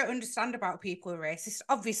something I don't understand about people who are racist.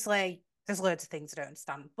 Obviously, there's loads of things I don't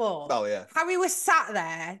understand, but Oh yeah. how he was sat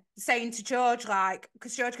there saying to George, like,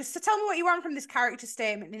 because George goes, so tell me what you want from this character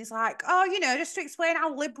statement. And he's like, oh, just to explain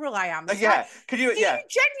how liberal I am. And it's like, Yeah. Can you? do Yeah. you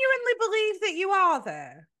genuinely believe that you are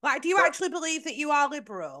there? Like, do you There actually believe that you are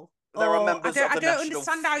liberal? there are Or I members don't of I the don't National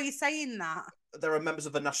understand how you're saying that. there are members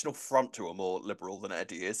of the National Front who are more liberal than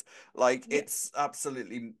Eddie is. Like Yeah. it's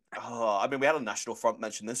absolutely. Oh, I mean, we had a National Front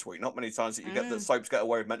mentioned this week. Not many times that you get that Mm, soaps get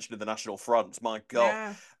away with mentioning the National Front. My God.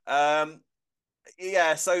 yeah. Um,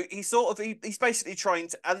 yeah, so he's basically trying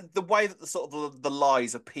to, and the way that the sort of the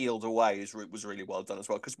lies are peeled away was really well done as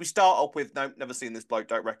well. Because we start off with no, never seen this bloke,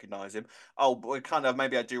 don't recognize him. Oh, but kind of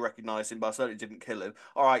maybe I do recognize him, but I certainly didn't kill him.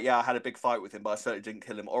 All right, yeah, I had a big fight with him, but I certainly didn't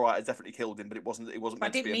kill him. All right, I definitely killed him, but it wasn't But I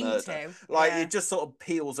meant to be didn't a mean murder. to. Like Yeah. it just sort of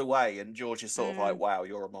peels away, and George is sort of like, Mm, wow,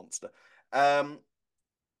 you're a monster. Um,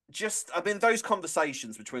 just I mean those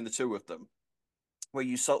conversations between the two of them where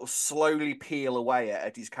you sort of slowly peel away at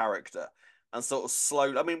Eddie's character and sort of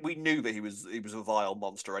slowly. I mean, we knew that he was a vile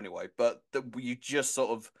monster anyway, but that you just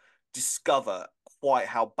sort of discover quite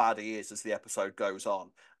how bad he is as the episode goes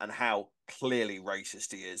on and how clearly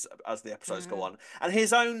racist he is as the episodes go mm. on, and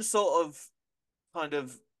his own sort of kind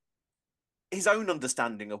of his own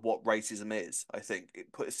understanding of what racism is. I think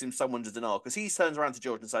it puts him so under denial because he turns around to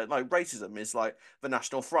George and says, "No, racism is like the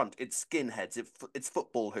National Front. It's skinheads. It's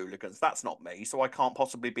football hooligans. That's not me, so I can't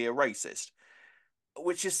possibly be a racist."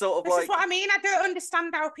 Which is sort of This is what like I mean. I don't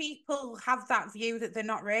understand how people have that view that they're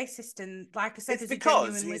not racist. And like I said, it's does he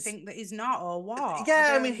because genuinely he's think that he's not or what? I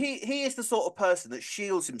yeah, I mean, don't. he is the sort of person that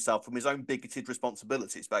shields himself from his own bigoted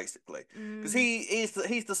responsibilities, basically. Because Mm,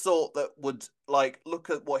 he's the sort that would like look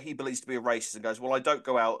at what he believes to be a racist and goes, "Well, I don't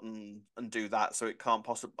go out and do that, so it can't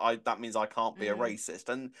possibly. That means I can't be a mm, racist."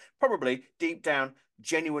 And probably deep down,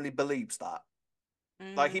 genuinely believes that.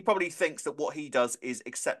 Like he mm. probably thinks that what he does is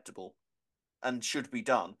acceptable and should be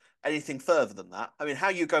done. Anything further than that, I mean, how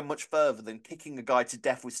you go much further than kicking a guy to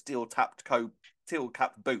death with steel capped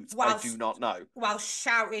boots, I do Whilst not know.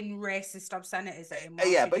 shouting racist obscenities at him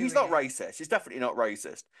Yeah, whilst you're but he's doing not it. racist. He's definitely not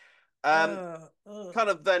racist. Um, Oh. Kind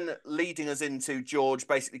of then leading us into George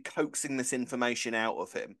basically coaxing this information out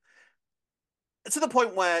of him to the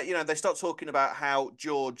point where they start talking about how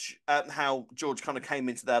George kind of came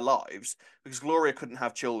into their lives because Gloria couldn't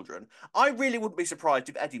have children. I really wouldn't be surprised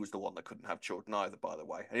if Eddie was the one that couldn't have children either. By the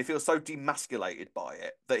way, and he feels so demasculated by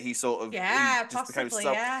it that he Yeah, just became possibly.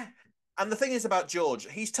 so. Yeah. And the thing is about George,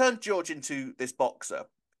 he's turned George into this boxer.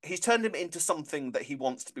 He's turned him into something that he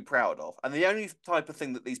wants to be proud of. And the only type of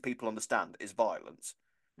thing that these people understand is violence.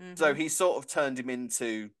 So Mm-hmm. he sort of turned him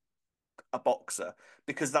into a boxer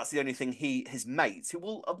because that's the only thing his mates, who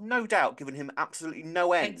will have no doubt given him absolutely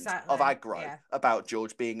no end of Exactly. aggro Yeah. about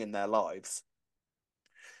George being in their lives.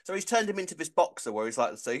 So he's turned him into this boxer where he's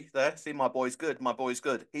like, see, my boy's good, my boy's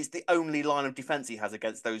good. He's the only line of defense he has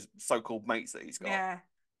against those so-called mates that he's got. Yeah.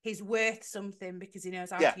 he's worth something because he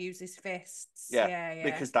knows how Yeah, to use his fists. yeah, Yeah, yeah.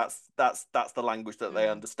 because that's the language that they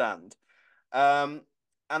Mm. understand. Um,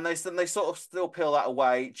 and they sort of still peel that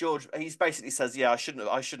away. George, he's basically says, "Yeah, I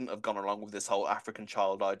shouldn't have gone along with this whole African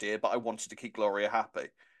child idea, but I wanted to keep Gloria happy."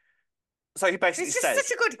 So he basically He's just says,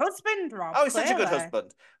 such a good husband, "Oh, Rob, he's such a good clearly.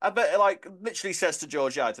 husband," but like literally says to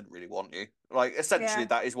George, "Yeah, I didn't really want you." Like essentially, Yeah.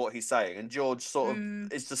 that is what he's saying, and George sort of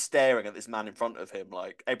Mm. is just staring at this man in front of him,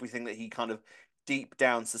 like everything that he kind of deep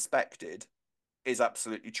down suspected is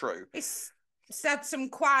absolutely true. He's said some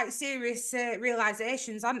quite serious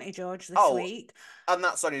realizations, hasn't he, George, this Oh, week? and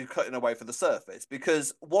that's only cutting away for the surface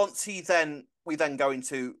because once we then go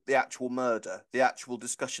into the actual murder, the actual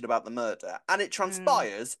discussion about the murder, and it Mm.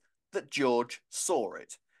 transpires that George saw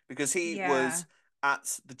it because he Yeah. was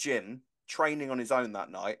at the gym training on his own that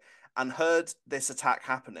night and heard this attack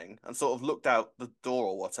happening and sort of looked out the door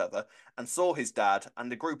or whatever and saw his dad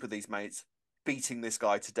and a group of these mates beating this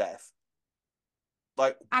guy to death.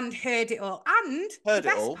 Like, And heard it all. And the heard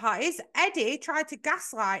it best all. part is Eddie tried to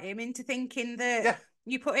gaslight him into thinking that Yeah,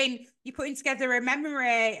 you put in together a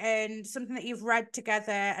memory and something that you've read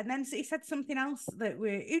together, and then he said something else that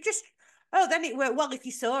we you just then it were well, if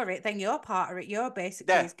you saw it, then you're part of it. You're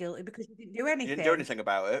basically yeah. as guilty because you didn't do You didn't do anything. anything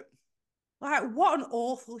about it. Like, what an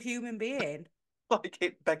awful human being. Like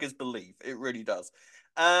it beggars belief. It really does.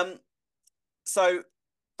 Um, so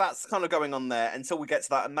that's kind of going on there until we get to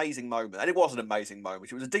that amazing moment. And it was an amazing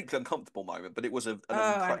moment. It was a deeply uncomfortable moment, but it was Oh,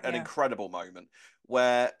 and an yeah. incredible moment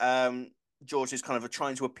where George is kind of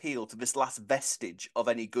trying to appeal to this last vestige of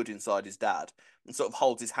any good inside his dad and sort of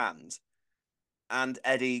holds his hand. And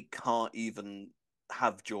Eddie can't even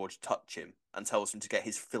have George touch him and tells him to get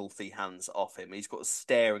his filthy hands off him. He's got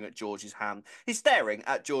staring at George's hand. He's staring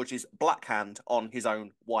at George's black hand on his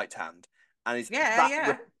own white hand, and Yeah,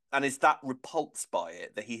 yeah. is that repulsed by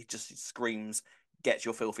it that he just screams, "Get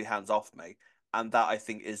your filthy hands off me!" And that I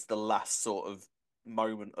think is the last sort of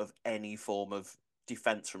moment of any form of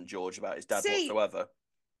defense from George about his dad See, whatsoever.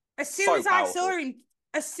 as soon So as I saw powerful. him,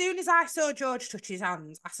 as soon as I saw George touch his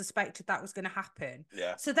hands, I suspected that was going to happen.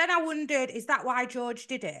 Yeah. So then I wondered, is that why George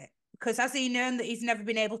did it? Because has he known that he's never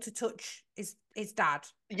been able to touch his dad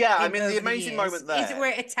Yeah, I in mean the over the amazing years? moment Is it there. were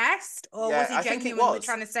it a test, or Yeah, was he I think it genuinely was.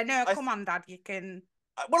 trying to say, "No, I come on, Dad, you can"?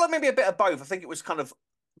 well, maybe a bit of both. I think it was kind of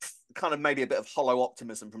maybe a bit of hollow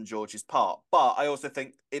optimism from George's part, but I also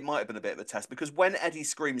think it might have been a bit of a test because when Eddie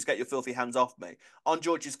screams, "Get your filthy hands off me," on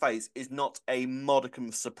George's face is not a modicum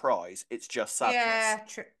of surprise. It's just sadness. Yeah,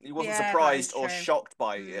 true. He wasn't Yeah, that is surprised or true. shocked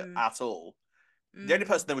by it Mm, at all. The only mm.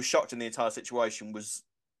 person that was shocked in the entire situation was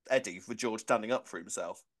Eddie for George standing up for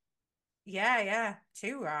himself. Yeah, yeah,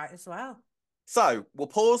 too right as well. So we'll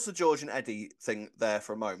pause the George and Eddie thing there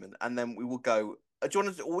for a moment, and then we will go. Do you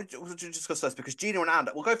want to discuss first? Because Gina and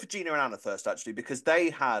Anna, we'll go for Gina and Anna first, actually, because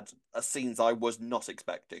they had a scenes I was not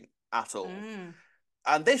expecting at all. Mm.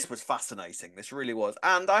 And this was fascinating. This really was.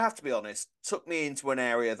 And I have to be honest, took me into an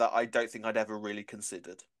area that I don't think I'd ever really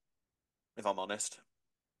considered, if I'm honest.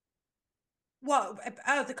 What?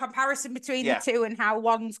 Oh, the comparison between the Yeah. two and how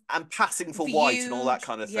one's And passing for white and all that viewed.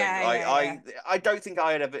 kind of thing. Yeah, yeah, yeah. I don't think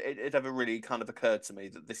it ever really kind of occurred to me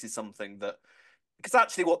that this is something that because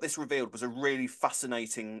actually what this revealed was a really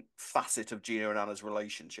fascinating facet of Gina and Anna's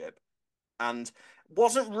relationship and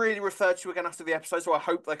wasn't really referred to again after the episode, so I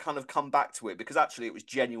hope they kind of come back to it because actually it was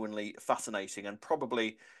genuinely fascinating and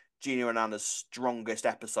probably Gina and Anna's strongest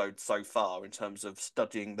episode so far in terms of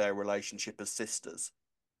studying their relationship as sisters.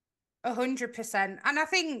 100%. And I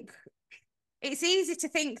think it's easy to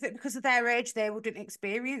think that because of their age, they wouldn't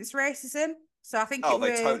experience racism. So I think Oh, it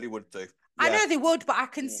they were. totally would do. I Yeah. know they would, but I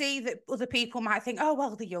can Mm. see that other people might think, "Oh,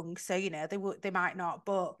 well, they're young, so they might not."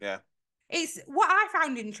 But Yeah. it's what I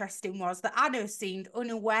found interesting was that Anna seemed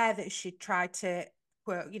unaware that she'd tried to,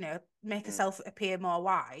 quote, make Mm. herself appear more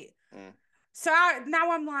white. Mm. So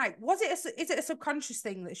now I'm like, is it a subconscious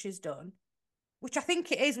thing that she's done? Which I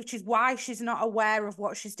think it is, which is why she's not aware of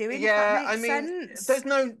what she's doing, if that Yeah, I makes mean, sense. there's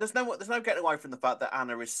no getting away from the fact that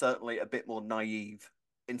Anna is certainly a bit more naive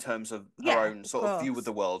in terms of her Yeah, own of sort of view of course.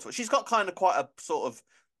 the world. She's got kind of quite a sort of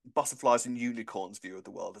butterflies and unicorns view of the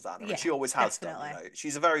world as Anna, and Yeah, she always has done. You definitely. know,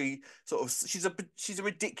 she's a very sort of she's a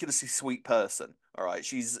ridiculously sweet person. All right,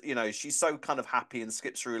 she's so kind of happy and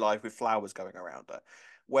skips through life with flowers going around her.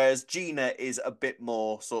 Whereas Gina is a bit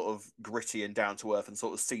more sort of gritty and down to earth and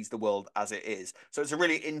sort of sees the world as it is. So it's a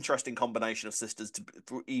really interesting combination of sisters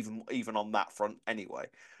to even on that front anyway.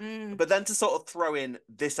 Mm. But then to sort of throw in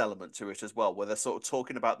this element to it as well, where they're sort of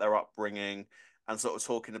talking about their upbringing and sort of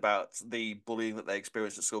talking about the bullying that they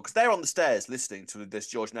experienced at school because they're on the stairs listening to this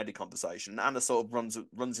George and Eddie conversation. And Anna sort of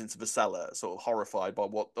runs into the cellar, sort of horrified by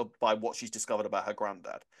what she's discovered about her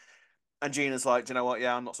granddad. And Gina's like, do you know what?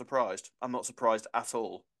 Yeah, I'm not surprised. I'm not surprised at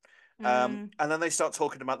all. Mm, And then they start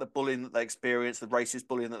talking about the bullying that they experience, the racist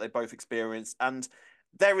bullying that they both experience, and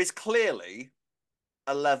there is clearly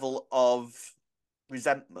a level of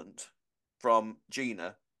resentment from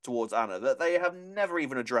Gina towards Anna that they have never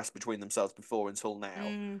even addressed between themselves before until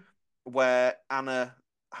now, mm, where Anna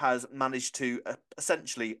has managed to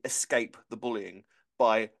essentially escape the bullying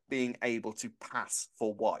by being able to pass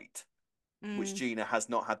for white, which mm. Gina has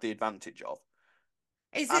not had the advantage of.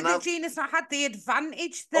 Is And it that now, Gina's not had the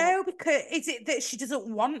advantage oh, though? Because is it that she doesn't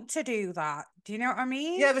want to do that? Do you know what I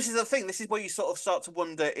mean? yeah, this is the thing. This is where you sort of start to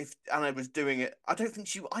wonder if Anna was doing it. I don't think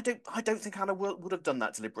she. I don't think Anna would have done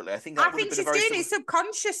that deliberately. I think I that would have think been a she's very doing sort it of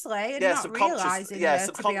subconsciously and yeah, not realizing yeah, her,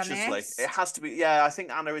 to be subconsciously. It honest. has to be. Yeah, I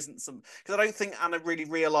think Anna isn't some because I don't think Anna really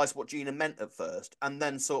realized what Gina meant at first, and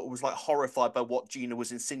then sort of was like horrified by what Gina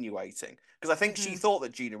was insinuating. Because I think she Hmm. thought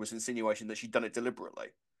that Gina was insinuating that she'd done it deliberately,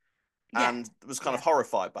 Yeah, and was kind of yeah.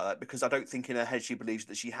 horrified by that because I don't think in her head she believes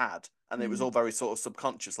that she had, and it was Mm. all very sort of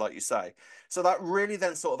subconscious, like you say. So that really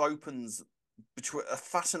then sort of opens between a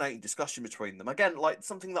fascinating discussion between them again, like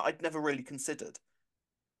something that I'd never really considered.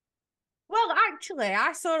 Well, actually,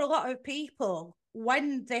 I saw a lot of people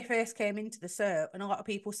when they first came into the soap, and a lot of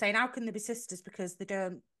people saying, "How can they be sisters because they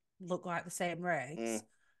don't look like the same race?" Mm.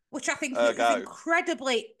 Which I think is Ergo,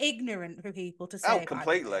 incredibly ignorant for people to oh, say, by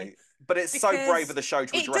the way, completely. But it's so brave of because the show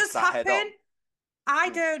to it address does that head happen. on. I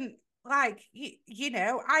Mm. don't like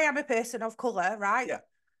I am a person of color, right? Yeah.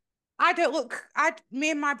 I don't look. I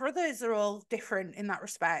Me and my brothers are all different in that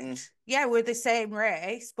Mm. respect. Yeah, we're the same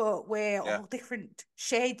race, but we're Yeah. all different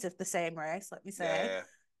shades of the same race. Let me Yeah. say. Yeah.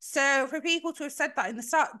 So for people to have said that in the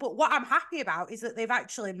start, but what I'm happy about is that they've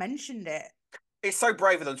actually mentioned it. It's so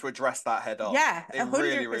brave of them to address that head on. Yeah, It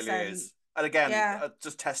really, really 100%. is. And again, Yeah,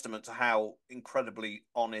 just testament to how incredibly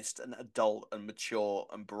honest and adult and mature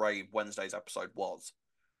and brave Wednesday's episode was.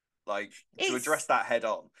 Like to address it's that head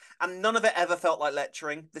on, and none of it ever felt like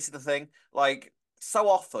lecturing. This is the thing. Like so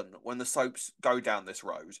often when the soaps go down this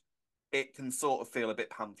road, it can sort of feel a bit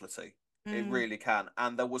pamphletty. It mm, really can,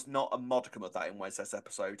 and there was not a modicum of that in Wednesday's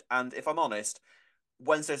episode. And if I'm honest,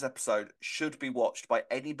 Wednesday's episode should be watched by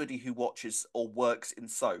anybody who watches or works in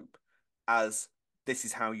soap as this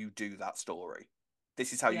is how you do that story.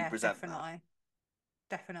 This is how you yeah, present that. definitely,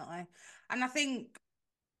 definitely. And I think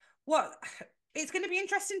what it's going to be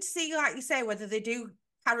interesting to see, like you say, whether they do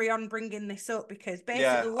carry on bringing this up because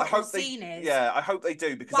Yeah, basically I what we've hope they. seen is Yeah, I hope they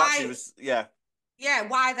do because actually, it why was yeah,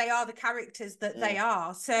 why they are the characters that they mm,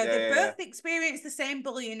 are. So yeah, they yeah, both experience the same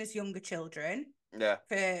bullying as younger children yeah,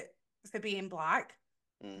 for being black.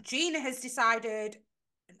 yeah, Gina has decided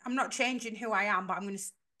I'm not changing who I am, but I'm going to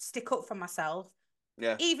stick up for myself.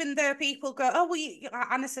 yeah, Even though people go, oh well,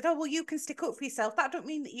 Anna said, oh well, you can stick up for yourself. That don't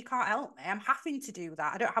mean that you can't help me. I'm having to do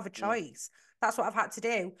that. I don't have a mm, choice. That's what I've had to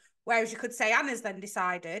do. Whereas you could say Anna's then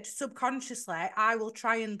decided subconsciously, I will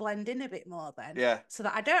try and blend in a bit more then, yeah, so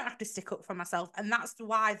that I don't have to stick up for myself, and that's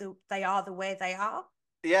why they are the way they are.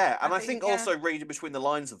 yeah. I And I think, think yeah. also reading between the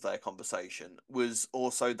lines of their conversation was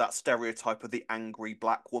also that stereotype of the angry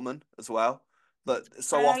black woman as well.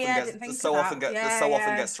 Oh yeah, I didn't think of that. That Yeah, so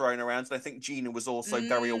often yeah. gets thrown around, and I think Gina was also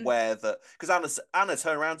very Mm, aware that because Anna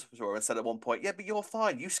turned around to her and said at one point, "Yeah, but you're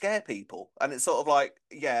fine. You scare people," and it's sort of like,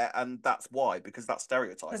 yeah, and that's why because that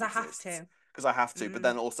stereotype because I have exists. to. Because I have to, but Mm,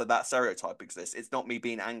 then also that stereotype exists. It's not me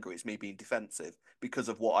being angry; it's me being defensive because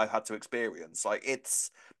of what I've had to experience. Like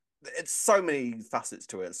it's so many facets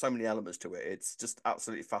to it, so many elements to it. It's just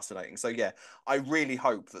absolutely fascinating. So yeah, I really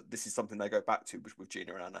hope that this is something they go back to with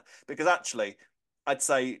Gina and Anna because actually, I'd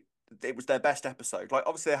say it was their best episode. Like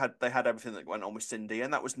obviously they had everything that went on with Cindy,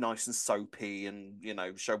 and that was nice and soapy, and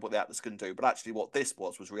showed what the actors can do. But actually, what this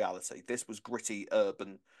was reality. This was gritty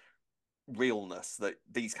urban realness that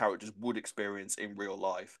these characters would experience in real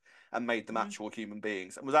life and made them mm, actual human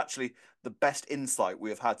beings and was actually the best insight we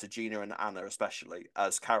have had to Gina and Anna especially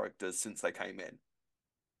as characters since they came in.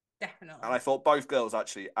 And I definitely. thought both girls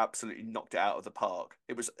actually absolutely knocked it out of the park.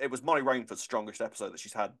 It was Molly Rainford's strongest episode that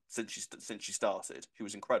she's had since she started. She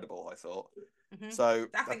was incredible, I thought. Hmm. So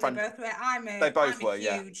I a think they friend both were. they I'm both a were,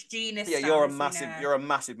 yeah. huge Gina Yeah, stan, as we know. you're a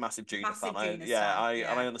massive Gina fan. Massive Gina Yeah, stan. I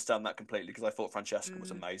Yeah. understand that completely because I thought Francesca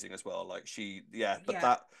was Mm, amazing as well. Like yeah, but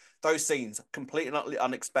yeah. those scenes completely and utterly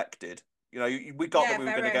unexpected. Yeah,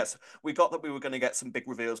 very. We got that we were going to get some big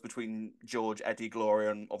reveals between George, Eddie,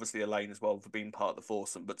 Gloria, and obviously Elaine as well for being part of the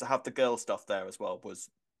foursome. But to have the girl stuff there as well was,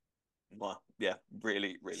 well, yeah,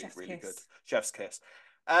 really, really, Chef's really good. kiss. Chef's kiss.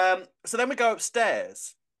 So then we go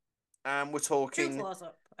upstairs, and we're Two talking floors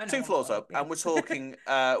up. Oh no, two one floors floor up. up, Yeah. and we're talking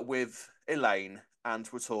with Elaine, and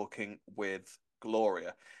we're talking with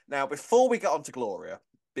Gloria. Now, before we get on to Gloria,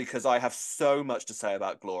 because I have so much to say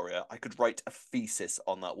about Gloria, I could write a thesis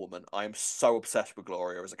on that woman. I am so obsessed with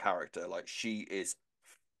Gloria as a character. Like, she is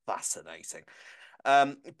fascinating.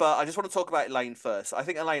 But I just want to talk about Elaine first. I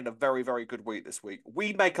think Elaine had a very, very good week this week.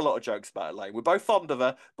 We make a lot of jokes about Elaine. We're both fond of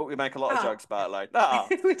her, but we make a lot of Oh, jokes about Elaine. Ah,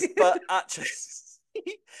 we do. but actually,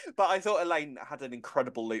 but I thought Elaine had an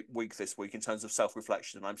incredible week this week in terms of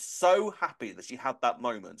self-reflection, and I'm so happy that she had that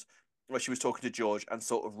moment where she was talking to George and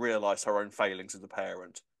sort of realised her own failings as a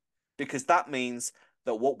parent, because that means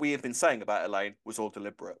that what we have been saying about Elaine was all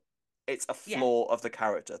deliberate. It's a Yeah. flaw of the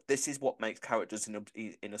character. This is what makes characters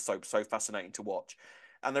in a soap so fascinating to watch.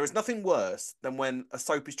 And there is nothing worse than when a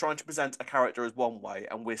soap is trying to present a character as one way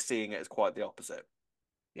and we're seeing it as quite the opposite.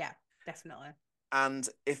 Yeah, definitely. And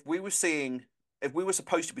if we were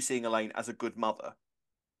supposed to be seeing Elaine as a good mother,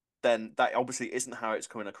 then that obviously isn't how it's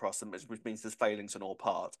coming across, which means there's failings on all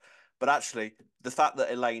parts. But actually, the fact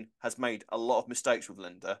that Elaine has made a lot of mistakes with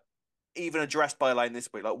Linda, even addressed by Elaine this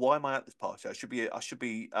week, like, why am I at this party? I should be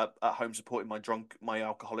at home supporting my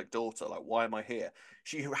alcoholic daughter. Like, why am I here?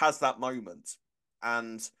 She has that moment,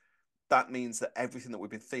 and that means that everything that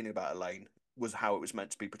we've been thinking about Elaine was how it was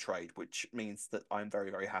meant to be portrayed, which means that I'm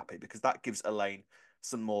very, very happy because that gives Elaine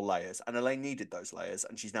some more layers. And Elaine needed those layers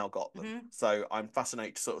and she's now got them. Mm-hmm. So I'm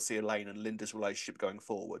fascinated to sort of see Elaine and Linda's relationship going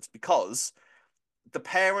forwards, because the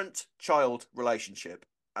parent child relationship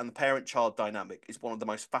and the parent child dynamic is one of the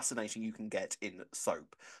most fascinating you can get in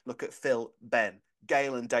soap. Look at Phil, Ben,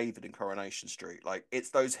 Gail, and David in Coronation Street. Like,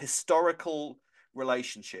 it's those historical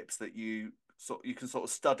relationships that you can sort of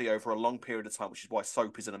study over a long period of time, which is why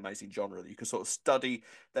soap is an amazing genre. You can sort of study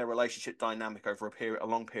their relationship dynamic over a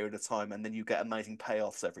long period of time, and then you get amazing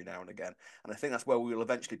payoffs every now and again. And I think that's where we will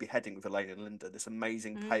eventually be heading with Elaine and Linda. This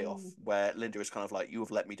amazing payoff Mm. where Linda is kind of like, "You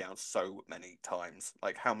have let me down so many times.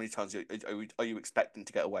 Like, how many times are you expecting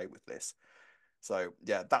to get away with this?" So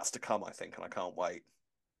yeah, that's to come, I think, and I can't wait.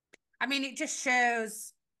 I mean, it just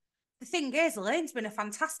shows. The thing is, Elaine's been a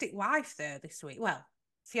fantastic wife though this week. Well,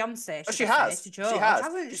 fiance, Oh, should she I say, has. to She George, has.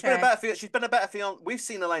 hasn't She's she? been a better. She's been a better fiance. We've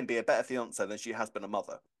seen Elaine be a better fiance than she has been a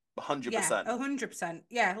mother. 100%. Yeah, 100%.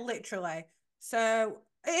 Yeah, literally. So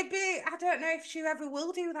it'd be, I don't know if she ever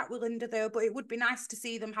will do that with Linda though, but it would be nice to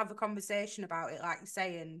see them have a conversation about it, like you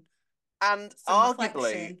say, and And some arguably,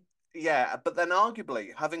 reflection. yeah, but then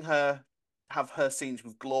arguably having her have her scenes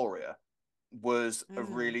with Gloria was a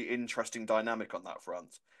Mm. really interesting dynamic on that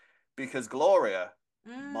front. Because Gloria,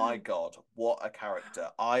 my Mm. God, what a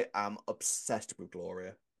character. I am obsessed with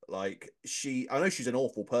Gloria. Like, I know she's an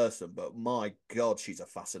awful person, but my God, she's a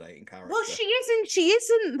fascinating Well, character. she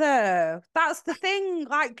isn't though. That's the thing.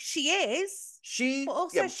 Like she is, but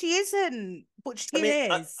Yeah, also she isn't, but I she mean,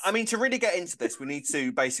 I is. mean, to really get into this, we need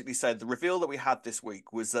to basically say the reveal that we had this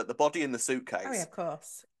week was that the body in the Oh yeah, suitcase of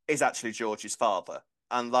course. is actually George's father.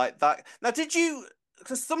 And like that. Now, did you?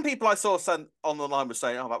 Because some people I saw sent on the line were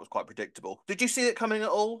saying, "Oh, that was quite predictable." Did you see it coming at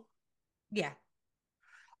all? Yeah,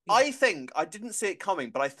 yeah. I think I didn't see it coming,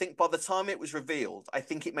 but I think by the time it was revealed, I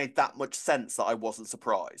think it made that much sense that I wasn't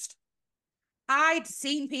surprised. I'd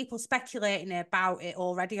seen people speculating about it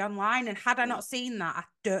already online, and had I Mm, not seen that, I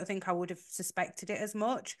don't think I would have suspected it as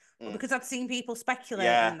much. But mm. because I'd seen people Yeah,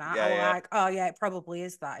 speculating that, I yeah, was yeah. like, "Oh yeah, it probably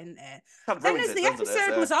is that, isn't it?" Kind of Then ruins as it, the doesn't it?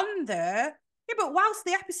 episode Yeah, was on there, yeah, but whilst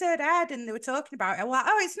the episode aired and they were talking about it, I was like,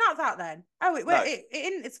 "Oh, it's not that then. Oh, no, it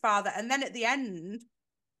isn't its father." And then at the end,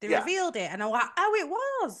 they yeah. revealed it, and I was like, "Oh, it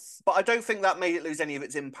was." But I don't think that made it lose any of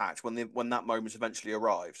its impact when that moment eventually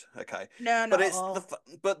arrived. Okay, No, but not at it's all.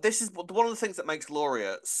 but this is one of the things that makes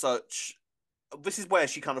Gloria such. This is where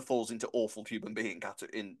she kind of falls into awful human being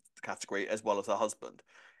in the category, as well as her husband,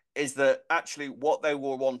 is that actually what they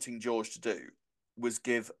were wanting George to do was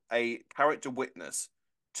give a character witness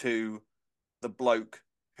to the bloke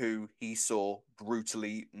who he saw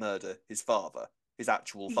brutally murder his father, his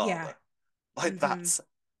actual Yeah. father. Like, Mm-hmm.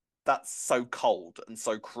 that's so cold and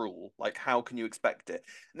so cruel. Like, how can you expect it?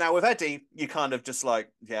 Now with Eddie, you kind of just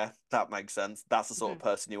like, yeah, that makes sense. That's the sort of Mm-hmm.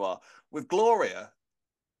 person you are. With Gloria,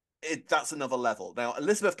 that's another level. Now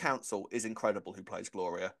Elizabeth Council is incredible, who plays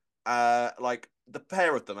Gloria. Like, the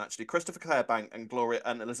pair of them, actually, Christopher Clarebank and Gloria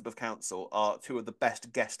and Elizabeth Council are two of the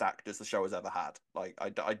best guest actors the show has ever had. Like,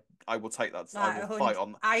 I will take that. Like a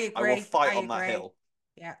hundred. I will I fight on that agree. hill,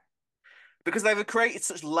 Yeah. because they've created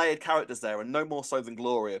such layered characters there, and no more so than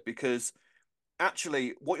Gloria. Because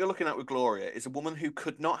actually, what you're looking at with Gloria is a woman who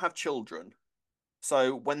could not have children.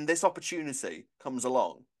 So when this opportunity comes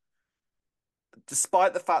along,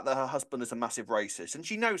 despite the fact that her husband is a massive racist, and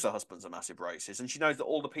she knows her husband's a massive racist, and she knows that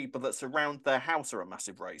all the people that surround their house are a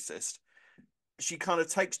massive racist, she kind of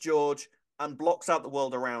takes George and blocks out the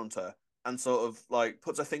world around her and sort of like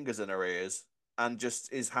puts her fingers in her ears and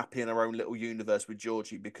just is happy in her own little universe with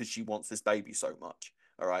Georgie because she wants this baby so much.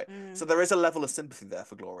 All right. So Mm. there is a level of sympathy there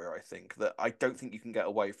for Gloria, I think, that I don't think you can get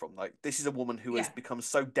away from. Like, this is a woman who has Yeah. become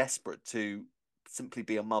so desperate to simply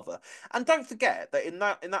be a mother. And don't forget that in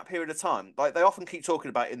that period of time, like they often keep talking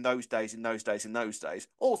about in those days, in those days, in those days.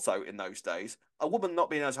 Also in those days, a woman not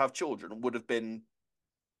being able to have children would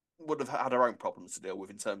have had her own problems to deal with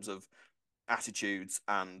in terms of attitudes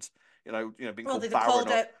and being Well, called they barren called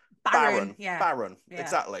or it Baron. Yeah. barren Yeah.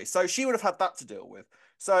 exactly. So she would have had that to deal with.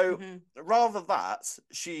 So Hmm. rather that,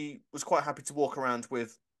 she was quite happy to walk around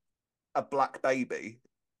with a black baby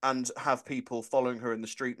and have people following her in the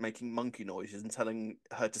street making monkey noises and telling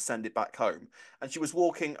her to send it back home. And she was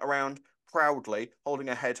walking around proudly, holding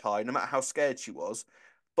her head high, no matter how scared she was,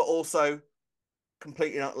 but also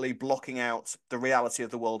completely and utterly blocking out the reality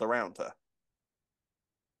of the world around her.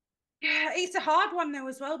 Yeah, it's a hard one though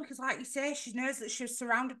as well because, like you say, she knows that she was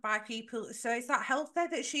surrounded by people. So is that healthy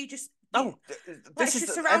that she just Oh, like this she is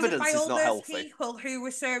was the surrounded by evidence is all not those healthy. people who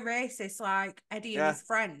were so racist, like Eddie and Yeah, his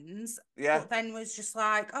friends, yeah. but then was just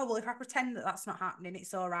like, oh well, if I pretend that that's not happening,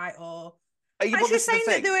 it's all right. Or like Well, she was this is the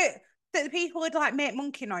saying that thing. the people would like make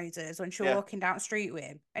monkey noises when she was Yeah, walking down the street with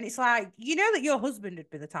him, and it's like you know that your husband would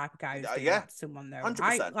be the type of guy who's doing yeah, that to someone though,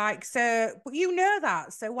 right? 100%. Like so, but you know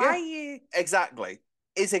that, so why Yeah, are you? exactly.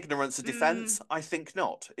 Is ignorance a defense? Mm, I think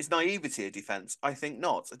not. Is naivety a defense? I think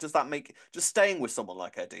not. Does that make just staying with someone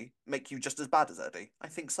like Eddie make you just as bad as Eddie? I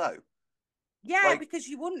think so. yeah, Like, because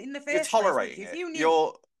you wouldn't in the you're first place, would tolerating you? If it. you knew,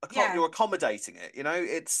 You're yeah. accommodating it.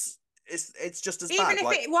 It's just as Even bad. if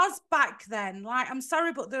Like, it was back then, like, I'm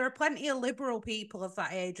sorry, but there are plenty of liberal people of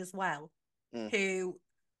that age as well mm, who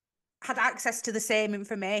had access to the same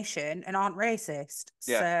information and aren't racist.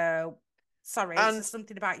 yeah. So, sorry, it's And just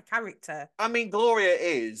something about your character. I mean, Gloria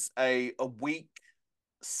is a weak,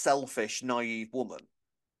 selfish, naive woman,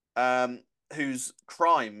 um, whose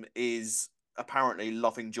crime is apparently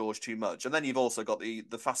loving George too much. And then you've also got the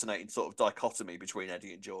fascinating sort of dichotomy between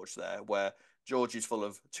Eddie and George there, where George is full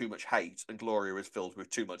of too much hate and Gloria is filled with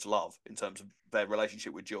too much love in terms of their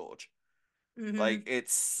relationship with George. Like, Mm-hmm.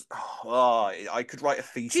 it's I could write a Do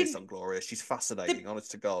thesis you, on Gloria. She's the fascinating,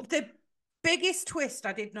 honest to God. the biggest twist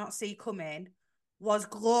I did not see coming was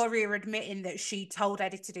Gloria admitting that she told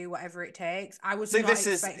Eddie to do whatever it takes. I was See, not this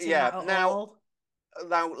is expecting yeah. that at Now all.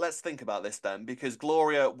 now let's think about this then, because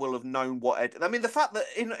Gloria will have known what Ed. I mean, the fact that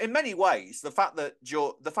in many ways, the fact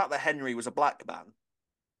that Henry was a black man,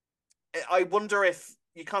 I wonder if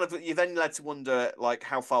you then led to wonder like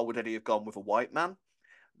how far would Eddie have gone with a white man?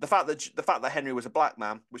 The fact that Henry was a black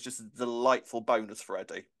man was just a delightful bonus for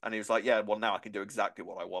Eddie, and he was like, yeah, well now I can do exactly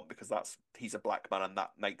what I want because he's a black man and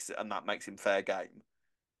that makes him fair game.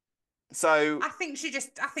 So I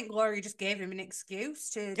think Gloria just gave him an excuse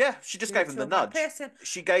to yeah, she just do gave it him to the a black nudge. person.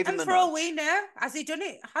 She gave him And the for all we nudge. know, has he done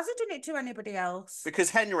it? Has he done it to anybody else?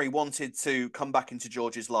 Because Henry wanted to come back into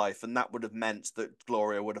George's life, and that would have meant that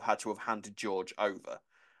Gloria would have had to have handed George over,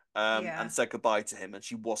 and Yeah. said goodbye to him, and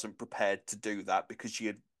she wasn't prepared to do that because she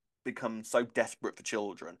had become so desperate for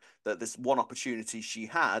children that this one opportunity she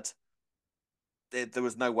had, there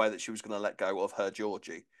was no way that she was going to let go of her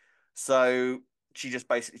Georgie. So she just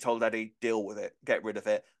basically told Eddie, deal with it, get rid of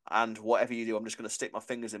it, and whatever you do, I'm just going to stick my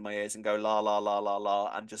fingers in my ears and go la la la la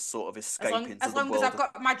la, and just sort of escape into As the long as I've world.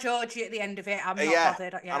 got my Georgie at the end of it, I'm not Yeah,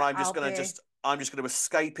 bothered. and Yeah, I'll be. I'm just gonna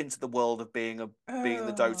escape into the world of being the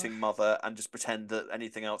Oh, doting mother and just pretend that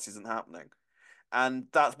anything else isn't happening. And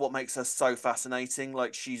that's what makes her so fascinating.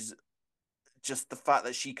 Like, she's just the fact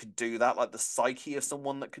that she could do that, like the psyche of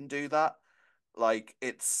someone that can do that. Like,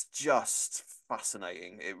 it's just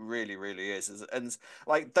fascinating. It really, really is. And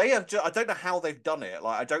like I don't know how they've done it.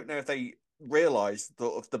 Like, I don't know if they realize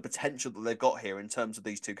the potential that they've got here in terms of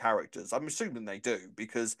these two characters. I'm assuming they do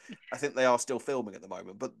because I think they are still filming at the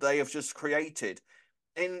moment. But they have just created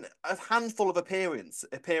in a handful of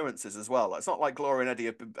appearances as well. Like, it's not like Gloria and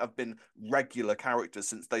Eddie have been regular characters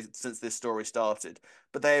since this story started,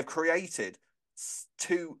 but they have created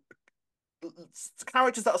two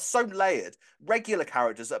characters that are so layered. Regular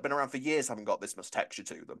characters that have been around for years haven't got this much texture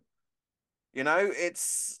to them. You know,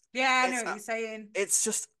 yeah, I know it's what you're saying. it's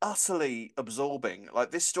just utterly absorbing.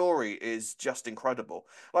 Like, this story is just incredible.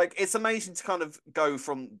 Like, it's amazing to kind of go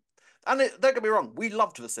from. And don't get me wrong, we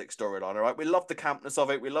loved the sixth storyline, all right? We loved the campness of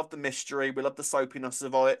it, we loved the mystery, we loved the soapiness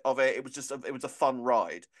of it. It was it was a fun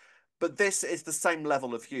ride. But this is the same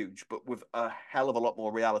level of huge, but with a hell of a lot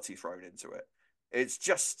more reality thrown into it. It's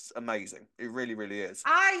just amazing. It really, really is.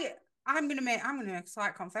 I'm gonna make a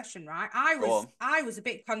slight confession, right? I Go was on. I was a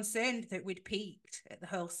bit concerned that we'd peaked at the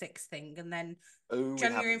whole six thing, and then Oh, we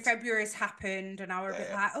January and haven't. February's happened, and I were a Yeah, bit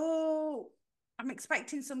yeah, like, oh, I'm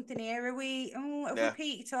expecting something here. Have we yeah.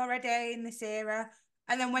 peaked already in this era?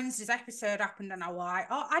 And then Wednesday's episode happened, and I was like,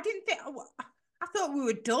 oh, I didn't think. I thought we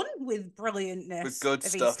were done with With brilliantness good of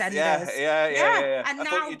stuff. Yeah, EastEnders. yeah, Yeah, yeah, yeah, yeah. and I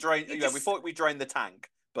thought you now drained. you Yeah, we just thought we drained the tank,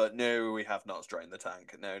 but no, we have not drained the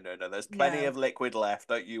tank. No, no, no. There's plenty no. of liquid left.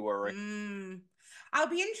 Don't you worry. Mm. I'll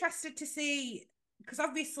be interested to see because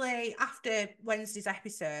obviously after Wednesday's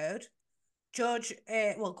episode,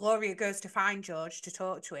 Gloria goes to find George to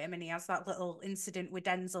talk to him, and he has that little incident with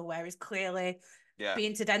Denzel where he's clearly Yeah,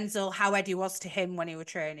 being to Denzel how Eddie was to him when he were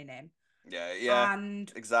training him. yeah, yeah.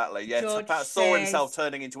 And Exactly. Yeah, George Pat saw himself says,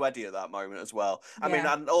 turning into Eddie at that moment as well. I mean,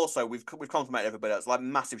 yeah, and also we've complimented everybody else. Like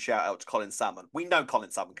massive shout out to Colin Salmon. We know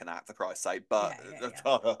Colin Salmon can act for Christ's sake, but yeah.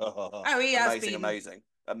 Oh, he has amazing, been amazing,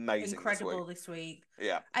 amazing this week. incredible this week.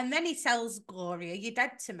 Yeah, And then he tells Gloria, "You're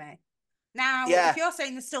dead to me." Now, if yeah. you're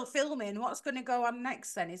saying they're still filming, what's going to go on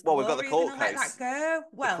next then? Is Well, we've got the Gloria going court to let that case. go?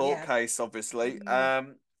 The Well, court yeah. case, obviously.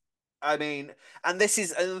 Mm. I mean, and this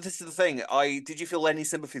is the thing. I did you feel any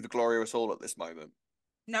sympathy for Gloria at all at this moment?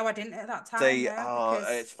 No, I didn't at that time, See, no, because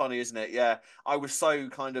it's funny, isn't it? Yeah, I was so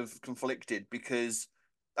kind of conflicted because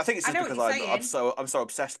I think it's I just know what because you're saying. I'm so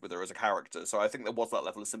obsessed with her as a character. So I think there was that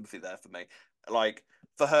level of sympathy there for me. Like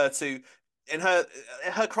for her to, in her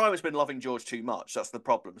crime has been loving George too much. That's the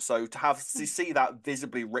problem. So to see that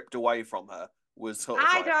visibly ripped away from her was sort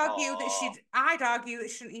of like, oh, I'd argue that she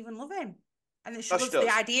shouldn't even love him, and that no, she does.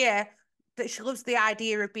 she loves the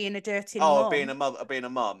idea of being a dirty Oh, being a mum. mother, being a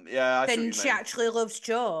mum. Yeah, I see what Then you she mean. actually loves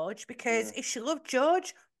George because Mm, if she loved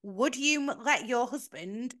George, would you let your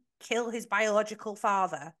husband kill his biological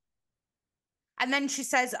father? And then she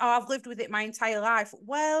says, "Oh, I've lived with it my entire life."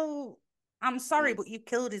 Well, I'm sorry, mm, but you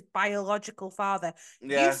killed his biological father. You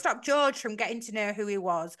yeah, stopped George from getting to know who he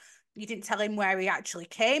was. You didn't tell him where he actually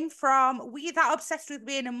came from. Were you that obsessed with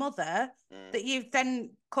being a mother mm, that you've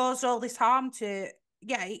then caused all this harm to?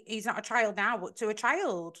 Yeah, he's not a child now, but to a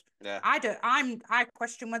child. yeah, I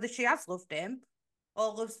question whether she has loved him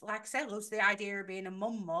or loves, like I said, loves the idea of being a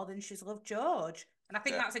mum more than she's loved George. And I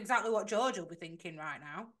think yeah. that's exactly what George will be thinking right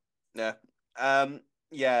now. Yeah. Um,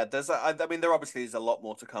 yeah, I mean, there obviously is a lot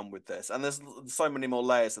more to come with this, and there's so many more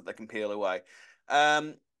layers that they can peel away.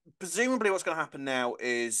 Um, Presumably, what's going to happen now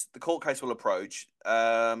is the court case will approach.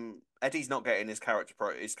 Eddie's not getting his character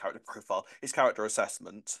profile, his character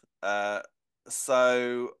assessment.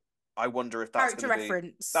 So I wonder if that's going Character to be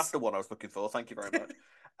that's reference. the one I was looking for. Thank you very much.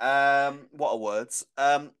 What are words?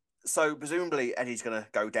 So presumably Eddie's going to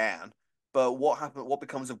go down, but what happened? What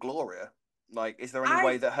becomes of Gloria? Like, is there any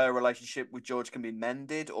way I that her relationship with George can be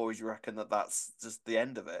mended, or do you reckon that that's just the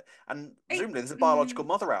end of it? And it, presumably, there's a biological mm,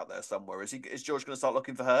 mother out there somewhere. Is George going to start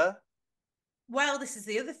looking for her? well, this is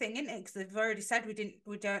the other thing, isn't it? Because they've already said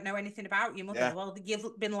we don't know anything about your mother. Yeah. Well,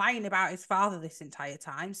 you've been lying about his father this entire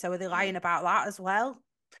time, so are they Mm. lying about that as well?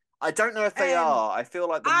 I don't know if they Um, are. I feel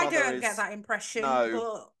like the I mother don't get is that impression, no.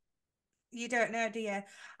 but you don't know, do you?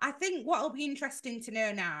 I think what'll be interesting to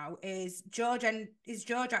know now is George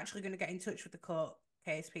actually going to get in touch with the court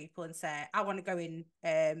case people and say, I want to go in,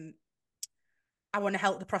 I want to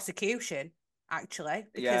help the prosecution, actually,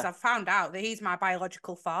 because Yeah. I've found out that he's my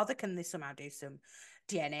biological father. Can they somehow do some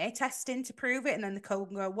DNA testing to prove it? And then the court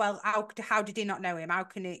can go, well, how did he not know him? How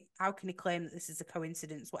can he claim that this is a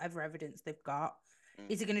coincidence, whatever evidence they've got? Mm.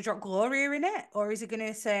 Is he going to drop Gloria in it? Or is he going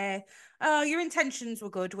to say, oh, your intentions were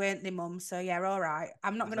good, weren't they, mum? So, yeah, all right.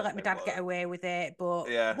 I'm not going to let my They dad get were. away with it. But,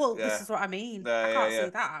 Yeah. well, this Yeah. is what I mean. Yeah. I Yeah. can't Yeah. see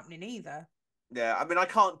that happening either. Yeah, I mean, I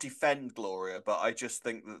can't defend Gloria, but I just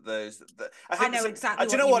think that I I think know exactly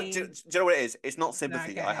do you what know you what? mean. Do you know what it is? It's not No, I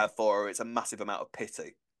sympathy get I it. have for her. It's a massive amount of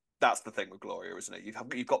pity. That's the thing with Gloria, isn't it?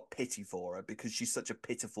 You've got pity for her because she's such a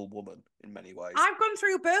pitiful woman in many ways. I've gone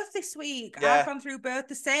through both this week. I've Yeah, gone through both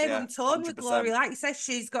the same. yeah, I'm torn with Glory. 100%. Like you said,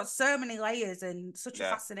 she's got so many layers and such a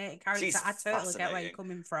Yeah, fascinating character. she's I totally get where you're fascinating.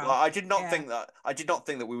 coming Like, from. Yeah. I did not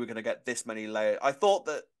think that we were going to get this many layers. I thought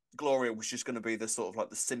that Gloria was just going to be the sort of like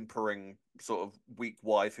the simpering sort of weak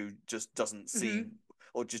wife who just doesn't see Mm-hmm.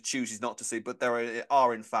 or just chooses not to see. But there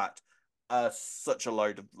are in fact such a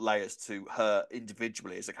load of layers to her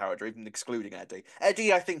individually as a character, even excluding Eddie.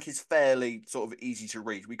 Eddie, I think, is fairly sort of easy to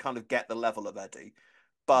read. We kind of get the level of Eddie,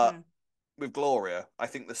 but Mm-hmm. with Gloria, I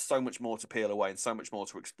think there's so much more to peel away and so much more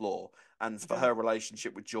to explore. And for Mm-hmm. her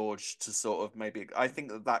relationship with George to sort of maybe, I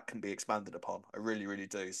think that can be expanded upon. I really, really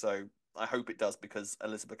do. So I hope it does because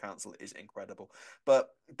Elizabeth Council is incredible. But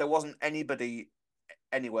there wasn't anybody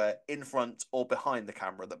anywhere in front or behind the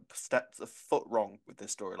camera that stepped a foot wrong with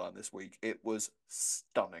this storyline this week. It was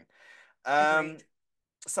stunning. Agreed.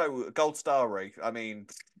 So Gold Starry, I mean,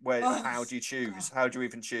 Oh, how do you choose? God. How do you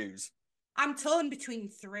even choose? I'm torn between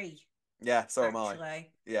three, Yeah, so am I.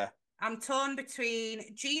 actually. Yeah, I'm torn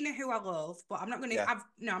between Gina, who I love, but I'm not going to. yeah.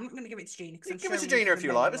 I'm not going to give it to Gina because You I'm can give it sure to we've Gina if given you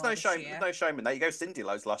many like. There's more no this shame. There's year. no shame in that. You go Cindy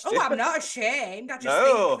loads last Oh, year. I'm not ashamed. I just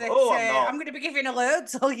think No. that Oh, I'm I'm not. going to be giving a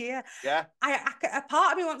loads all year. Yeah. A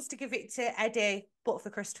part of me wants to give it to Eddie, but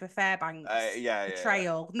for Christopher Fairbanks' Yeah, yeah, yeah.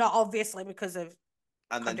 portrayal, not obviously because of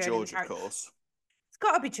And then condoning the George, of character. course. It's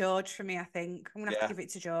got to be George for me. I think I'm gonna have to Yeah. give it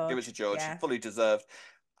to Give it to George. George. Yeah, Fully deserved.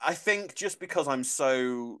 I think just because I'm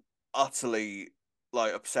so utterly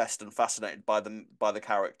like obsessed and fascinated by the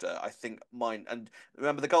character, I think mine and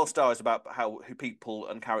remember the gold star is about how who people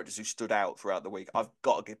and characters who stood out throughout the week. I've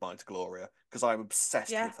got to give mine to Gloria because I'm obsessed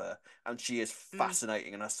yeah. with her and she is Mm.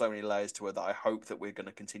 fascinating and has so many layers to her that I hope that we're going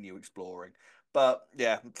to continue exploring. But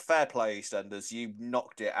yeah, fair play, EastEnders. You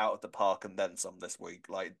knocked it out of the park and then some this week.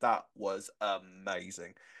 Like that was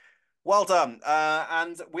amazing. Well done.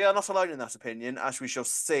 And we are not alone in that opinion, as we shall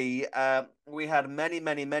see. We had many,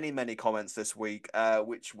 many, many, many comments this week,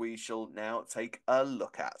 which we shall now take a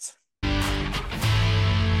look at.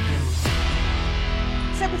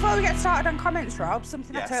 So before we get started on comments, Rob,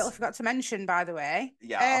 something I totally Yes. forgot to mention, by the way.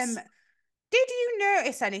 Yes. Did you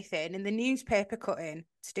notice anything in the newspaper cutting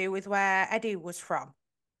to do with where Eddie was from?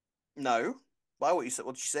 No. Why? What did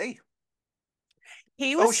you see?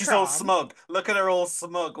 He Oh, was she's all from. smug. Look at her all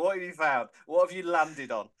smug. What have you found? What have you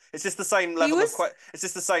landed on? Is this the same He level of was Is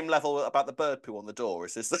this the same level about the bird poo on the door?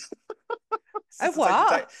 Is this is this of the same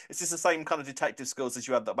what? Is this the same kind of detective skills as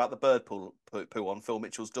you had about the poo on Phil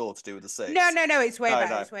Mitchell's door to do with the No, six? no, no. It's way No,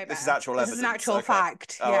 better. no. It's way This is better. actual This is an evidence. actual Okay.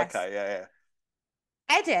 fact. Oh, Yes. okay. Yeah, yeah.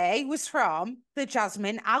 Eddie was from the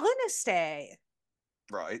Jasmine Allen estate.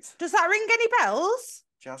 Right. Does that ring any bells?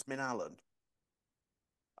 Jasmine Allen.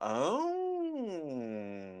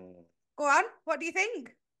 Oh. Go on. What do you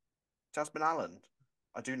think? Jasmine Allen.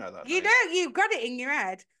 I do know that You name. know, you got it in your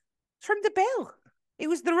head. It's from the bill. It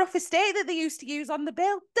was the rough estate that they used to use on the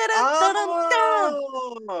bill. Dun, dun, dun, dun.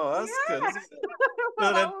 Oh, that's good, Yeah. isn't it?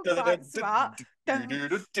 Well, that was quite smart. Dun,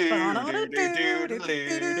 ba-da-da-do, do, do, do,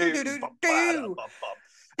 do, do, do.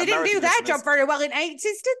 They didn't do American their job listeners, very well in 80s,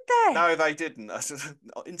 did they? no, they didn't.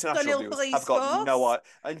 International Dunhill viewers have Police got Force.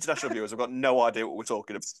 international viewers have got no idea what we're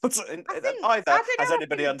talking about. Either I don't has know, I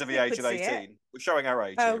anybody think under the they age could of see it. 18. We're showing our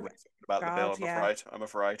age here. Oh, We're talking about the bill. God, I'm yeah. afraid. I'm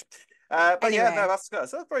afraid. But yeah, no, Anyway, that's good.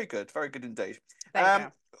 So that's very good. Very good indeed. there you Um,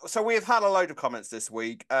 go. so we've had a load of comments this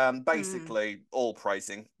week, Hmm. basically all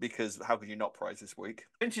praising because how could you not praise this week?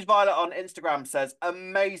 Vintage Violet on Instagram says,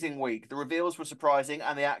 amazing week. The reveals were surprising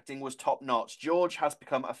and the acting was top notch. George has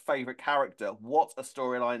become a favourite character. What a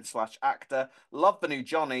storyline slash actor. Love the new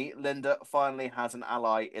Johnny. Linda finally has an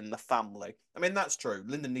ally in the family. I mean, that's true.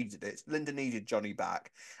 Linda needed it. Linda needed Johnny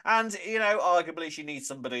back. And, you know, arguably she needs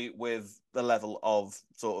somebody with the level of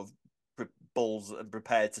sort of balls and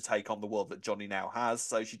prepared to take on the world that Johnny now has.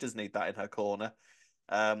 So she does need that in her corner.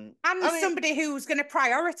 And I mean, somebody who's going to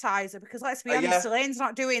prioritise her, because let's be honest, yeah, Elaine's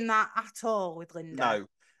not doing that at all with Linda. no.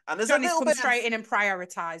 And there's a Johnny's little come bit of straight in and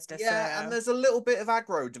prioritised her, yeah, and so. there's a little bit of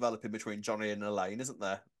aggro developing between Johnny and Elaine, isn't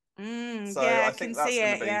there? So Yeah, I I can think that's see going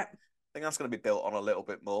to it, be yeah. I think that's going to be built on a little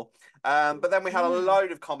bit more. But then we had a Mm.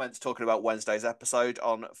 load of comments talking about Wednesday's episode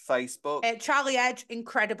on Facebook. Charlie Edge,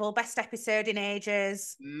 incredible. Best episode in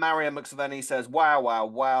ages. Mariam McSaveni says, wow, wow,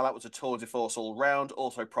 wow, that was a tour de force all round.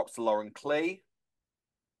 Also props to Lauren Clee.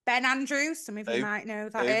 Ben Andrews, some of you Who? might know who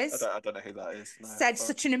that Who? is. I don't know who that is. No, Said sorry.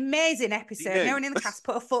 such an amazing You episode. No do. one in the cast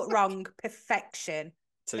put a foot wrong. Perfection.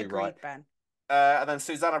 Too right. Agreed, Ben. And then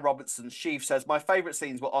Susanna Robertson Sheaf says, my favourite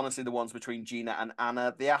scenes were honestly the ones between Gina and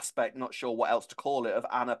Anna. The aspect, not sure what else to call it, of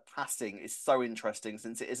Anna passing is so interesting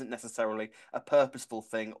since it isn't necessarily a purposeful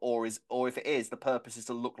thing, or if it is, the purpose is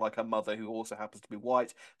to look like her mother, who also happens to be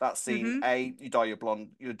white. That scene, Mm-hmm. you dye your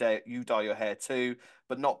blonde, you dye your hair too,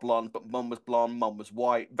 but not blonde, but mum was blonde, mum was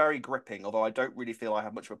white. Very gripping, although I don't really feel I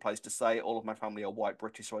have much of a place to say. All of my family are white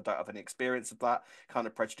British, so I don't have any experience of that kind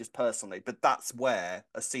of prejudice personally. But that's where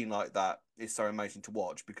a scene like that is so amazing to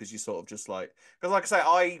watch because you sort of just like because like I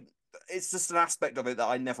say it's just an aspect of it that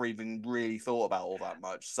I never even really thought about all that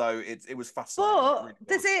much, so it was fascinating. It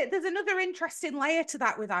But really was. there's another interesting layer to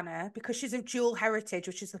that with Anna because she's of dual heritage,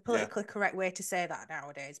 which is the Yeah. politically correct way to say that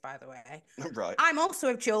nowadays, by the way. Right. I'm also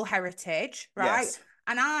of dual heritage, right? Yes.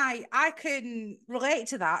 And I can relate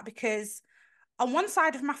to that because on one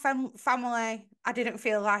side of my family, I didn't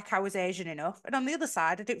feel like I was Asian enough, and on the other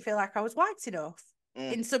side, I didn't feel like I was white enough.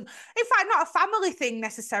 In fact, not a family thing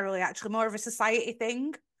necessarily, actually, more of a society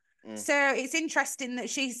thing. So it's interesting that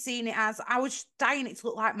she's seen it as, I was dyeing it to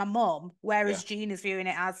look like my mum, whereas Gina's viewing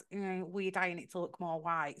it as, we're dyeing it to look more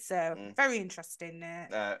white. So very interesting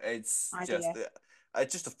it's idea.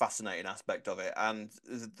 just a fascinating aspect of it, and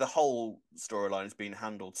the whole storyline has been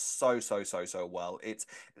handled so well. It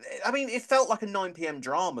felt like a 9 p.m.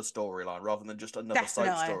 drama storyline rather than just another soap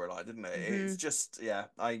storyline, didn't it? It's just,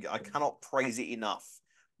 I cannot praise it enough.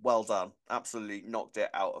 Well done. Absolutely knocked it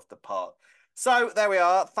out of the park. So there we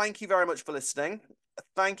are. Thank you very much for listening.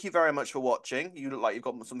 Thank you very much for watching. You look like you've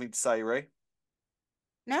got something to say, Ree.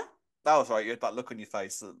 No? That was right. You had that look on your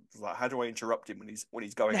face. Like, how do I interrupt him when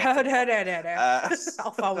he's going? No. I've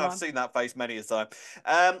seen that face many a time.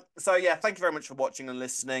 So yeah, thank you very much for watching and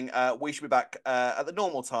listening. We should be back at the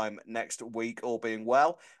normal time next week, all being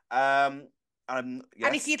well. Yes. And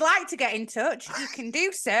if you'd like to get in touch, you can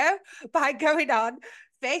do so by going on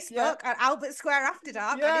Facebook at Albert Square After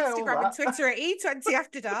Dark, on Instagram and Twitter at E20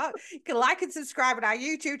 After Dark. You can like and subscribe on our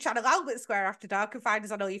YouTube channel, Albert Square After Dark, and find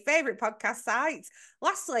us on all your favourite podcast sites.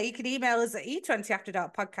 Lastly, you can email us at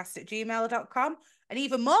e20afterdarkpodcast@gmail.com. And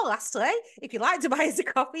even more lastly, if you'd like to buy us a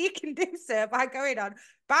coffee, you can do so by going on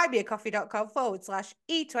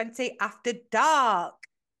buymeacoffee.com/E20 After Dark.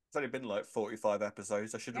 It's only been like 45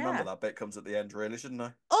 episodes. I should remember that bit comes at the end, really, shouldn't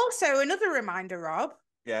I? Also, another reminder, Rob.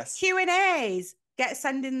 Yes. Q&As. Get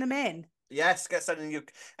sending them in. Yes, get sending you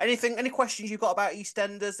any questions you've got about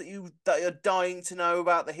EastEnders that you're dying to know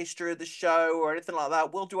about the history of the show or anything like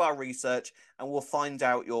that. We'll do our research and we'll find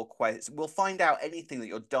out your questions. We'll find out anything that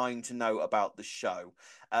you're dying to know about the show.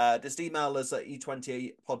 Just email us at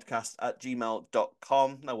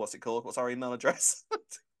e20podcast@gmail.com. No, what's it called? What's our email address?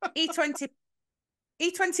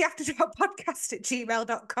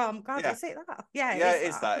 e20afterdarkpodcast@gmail.com. God, is it that? Yeah, it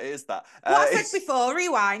is that. What I said before,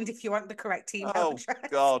 rewind if you want the correct email address. Oh,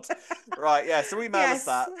 God. Right, yeah, so email us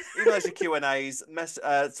that. Email us your Q&As.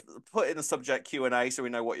 Put in the subject Q&A so we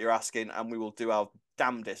know what you're asking, and we will do our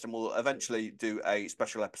damnedest, and we'll eventually do a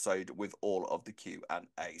special episode with all of the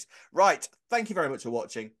Q&As. Right, thank you very much for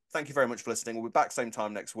watching. Thank you very much for listening. We'll be back same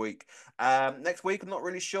time next week. Next week, I'm not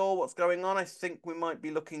really sure what's going on. I think we might be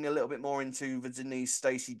looking a little bit more into the Denise,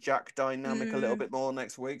 Stacey, Jack dynamic a little bit more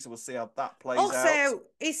next week, so we'll see how that plays out. Also,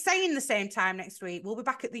 it's saying the same time next week. We'll be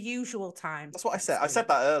back at the usual time. That's what I said. I said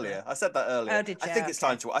that earlier. Oh, did you? I think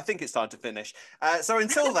it's time to finish. So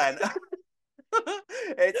until then,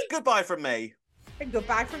 it's goodbye from me. And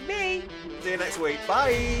goodbye from me. See you next week.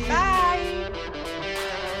 Bye. Bye.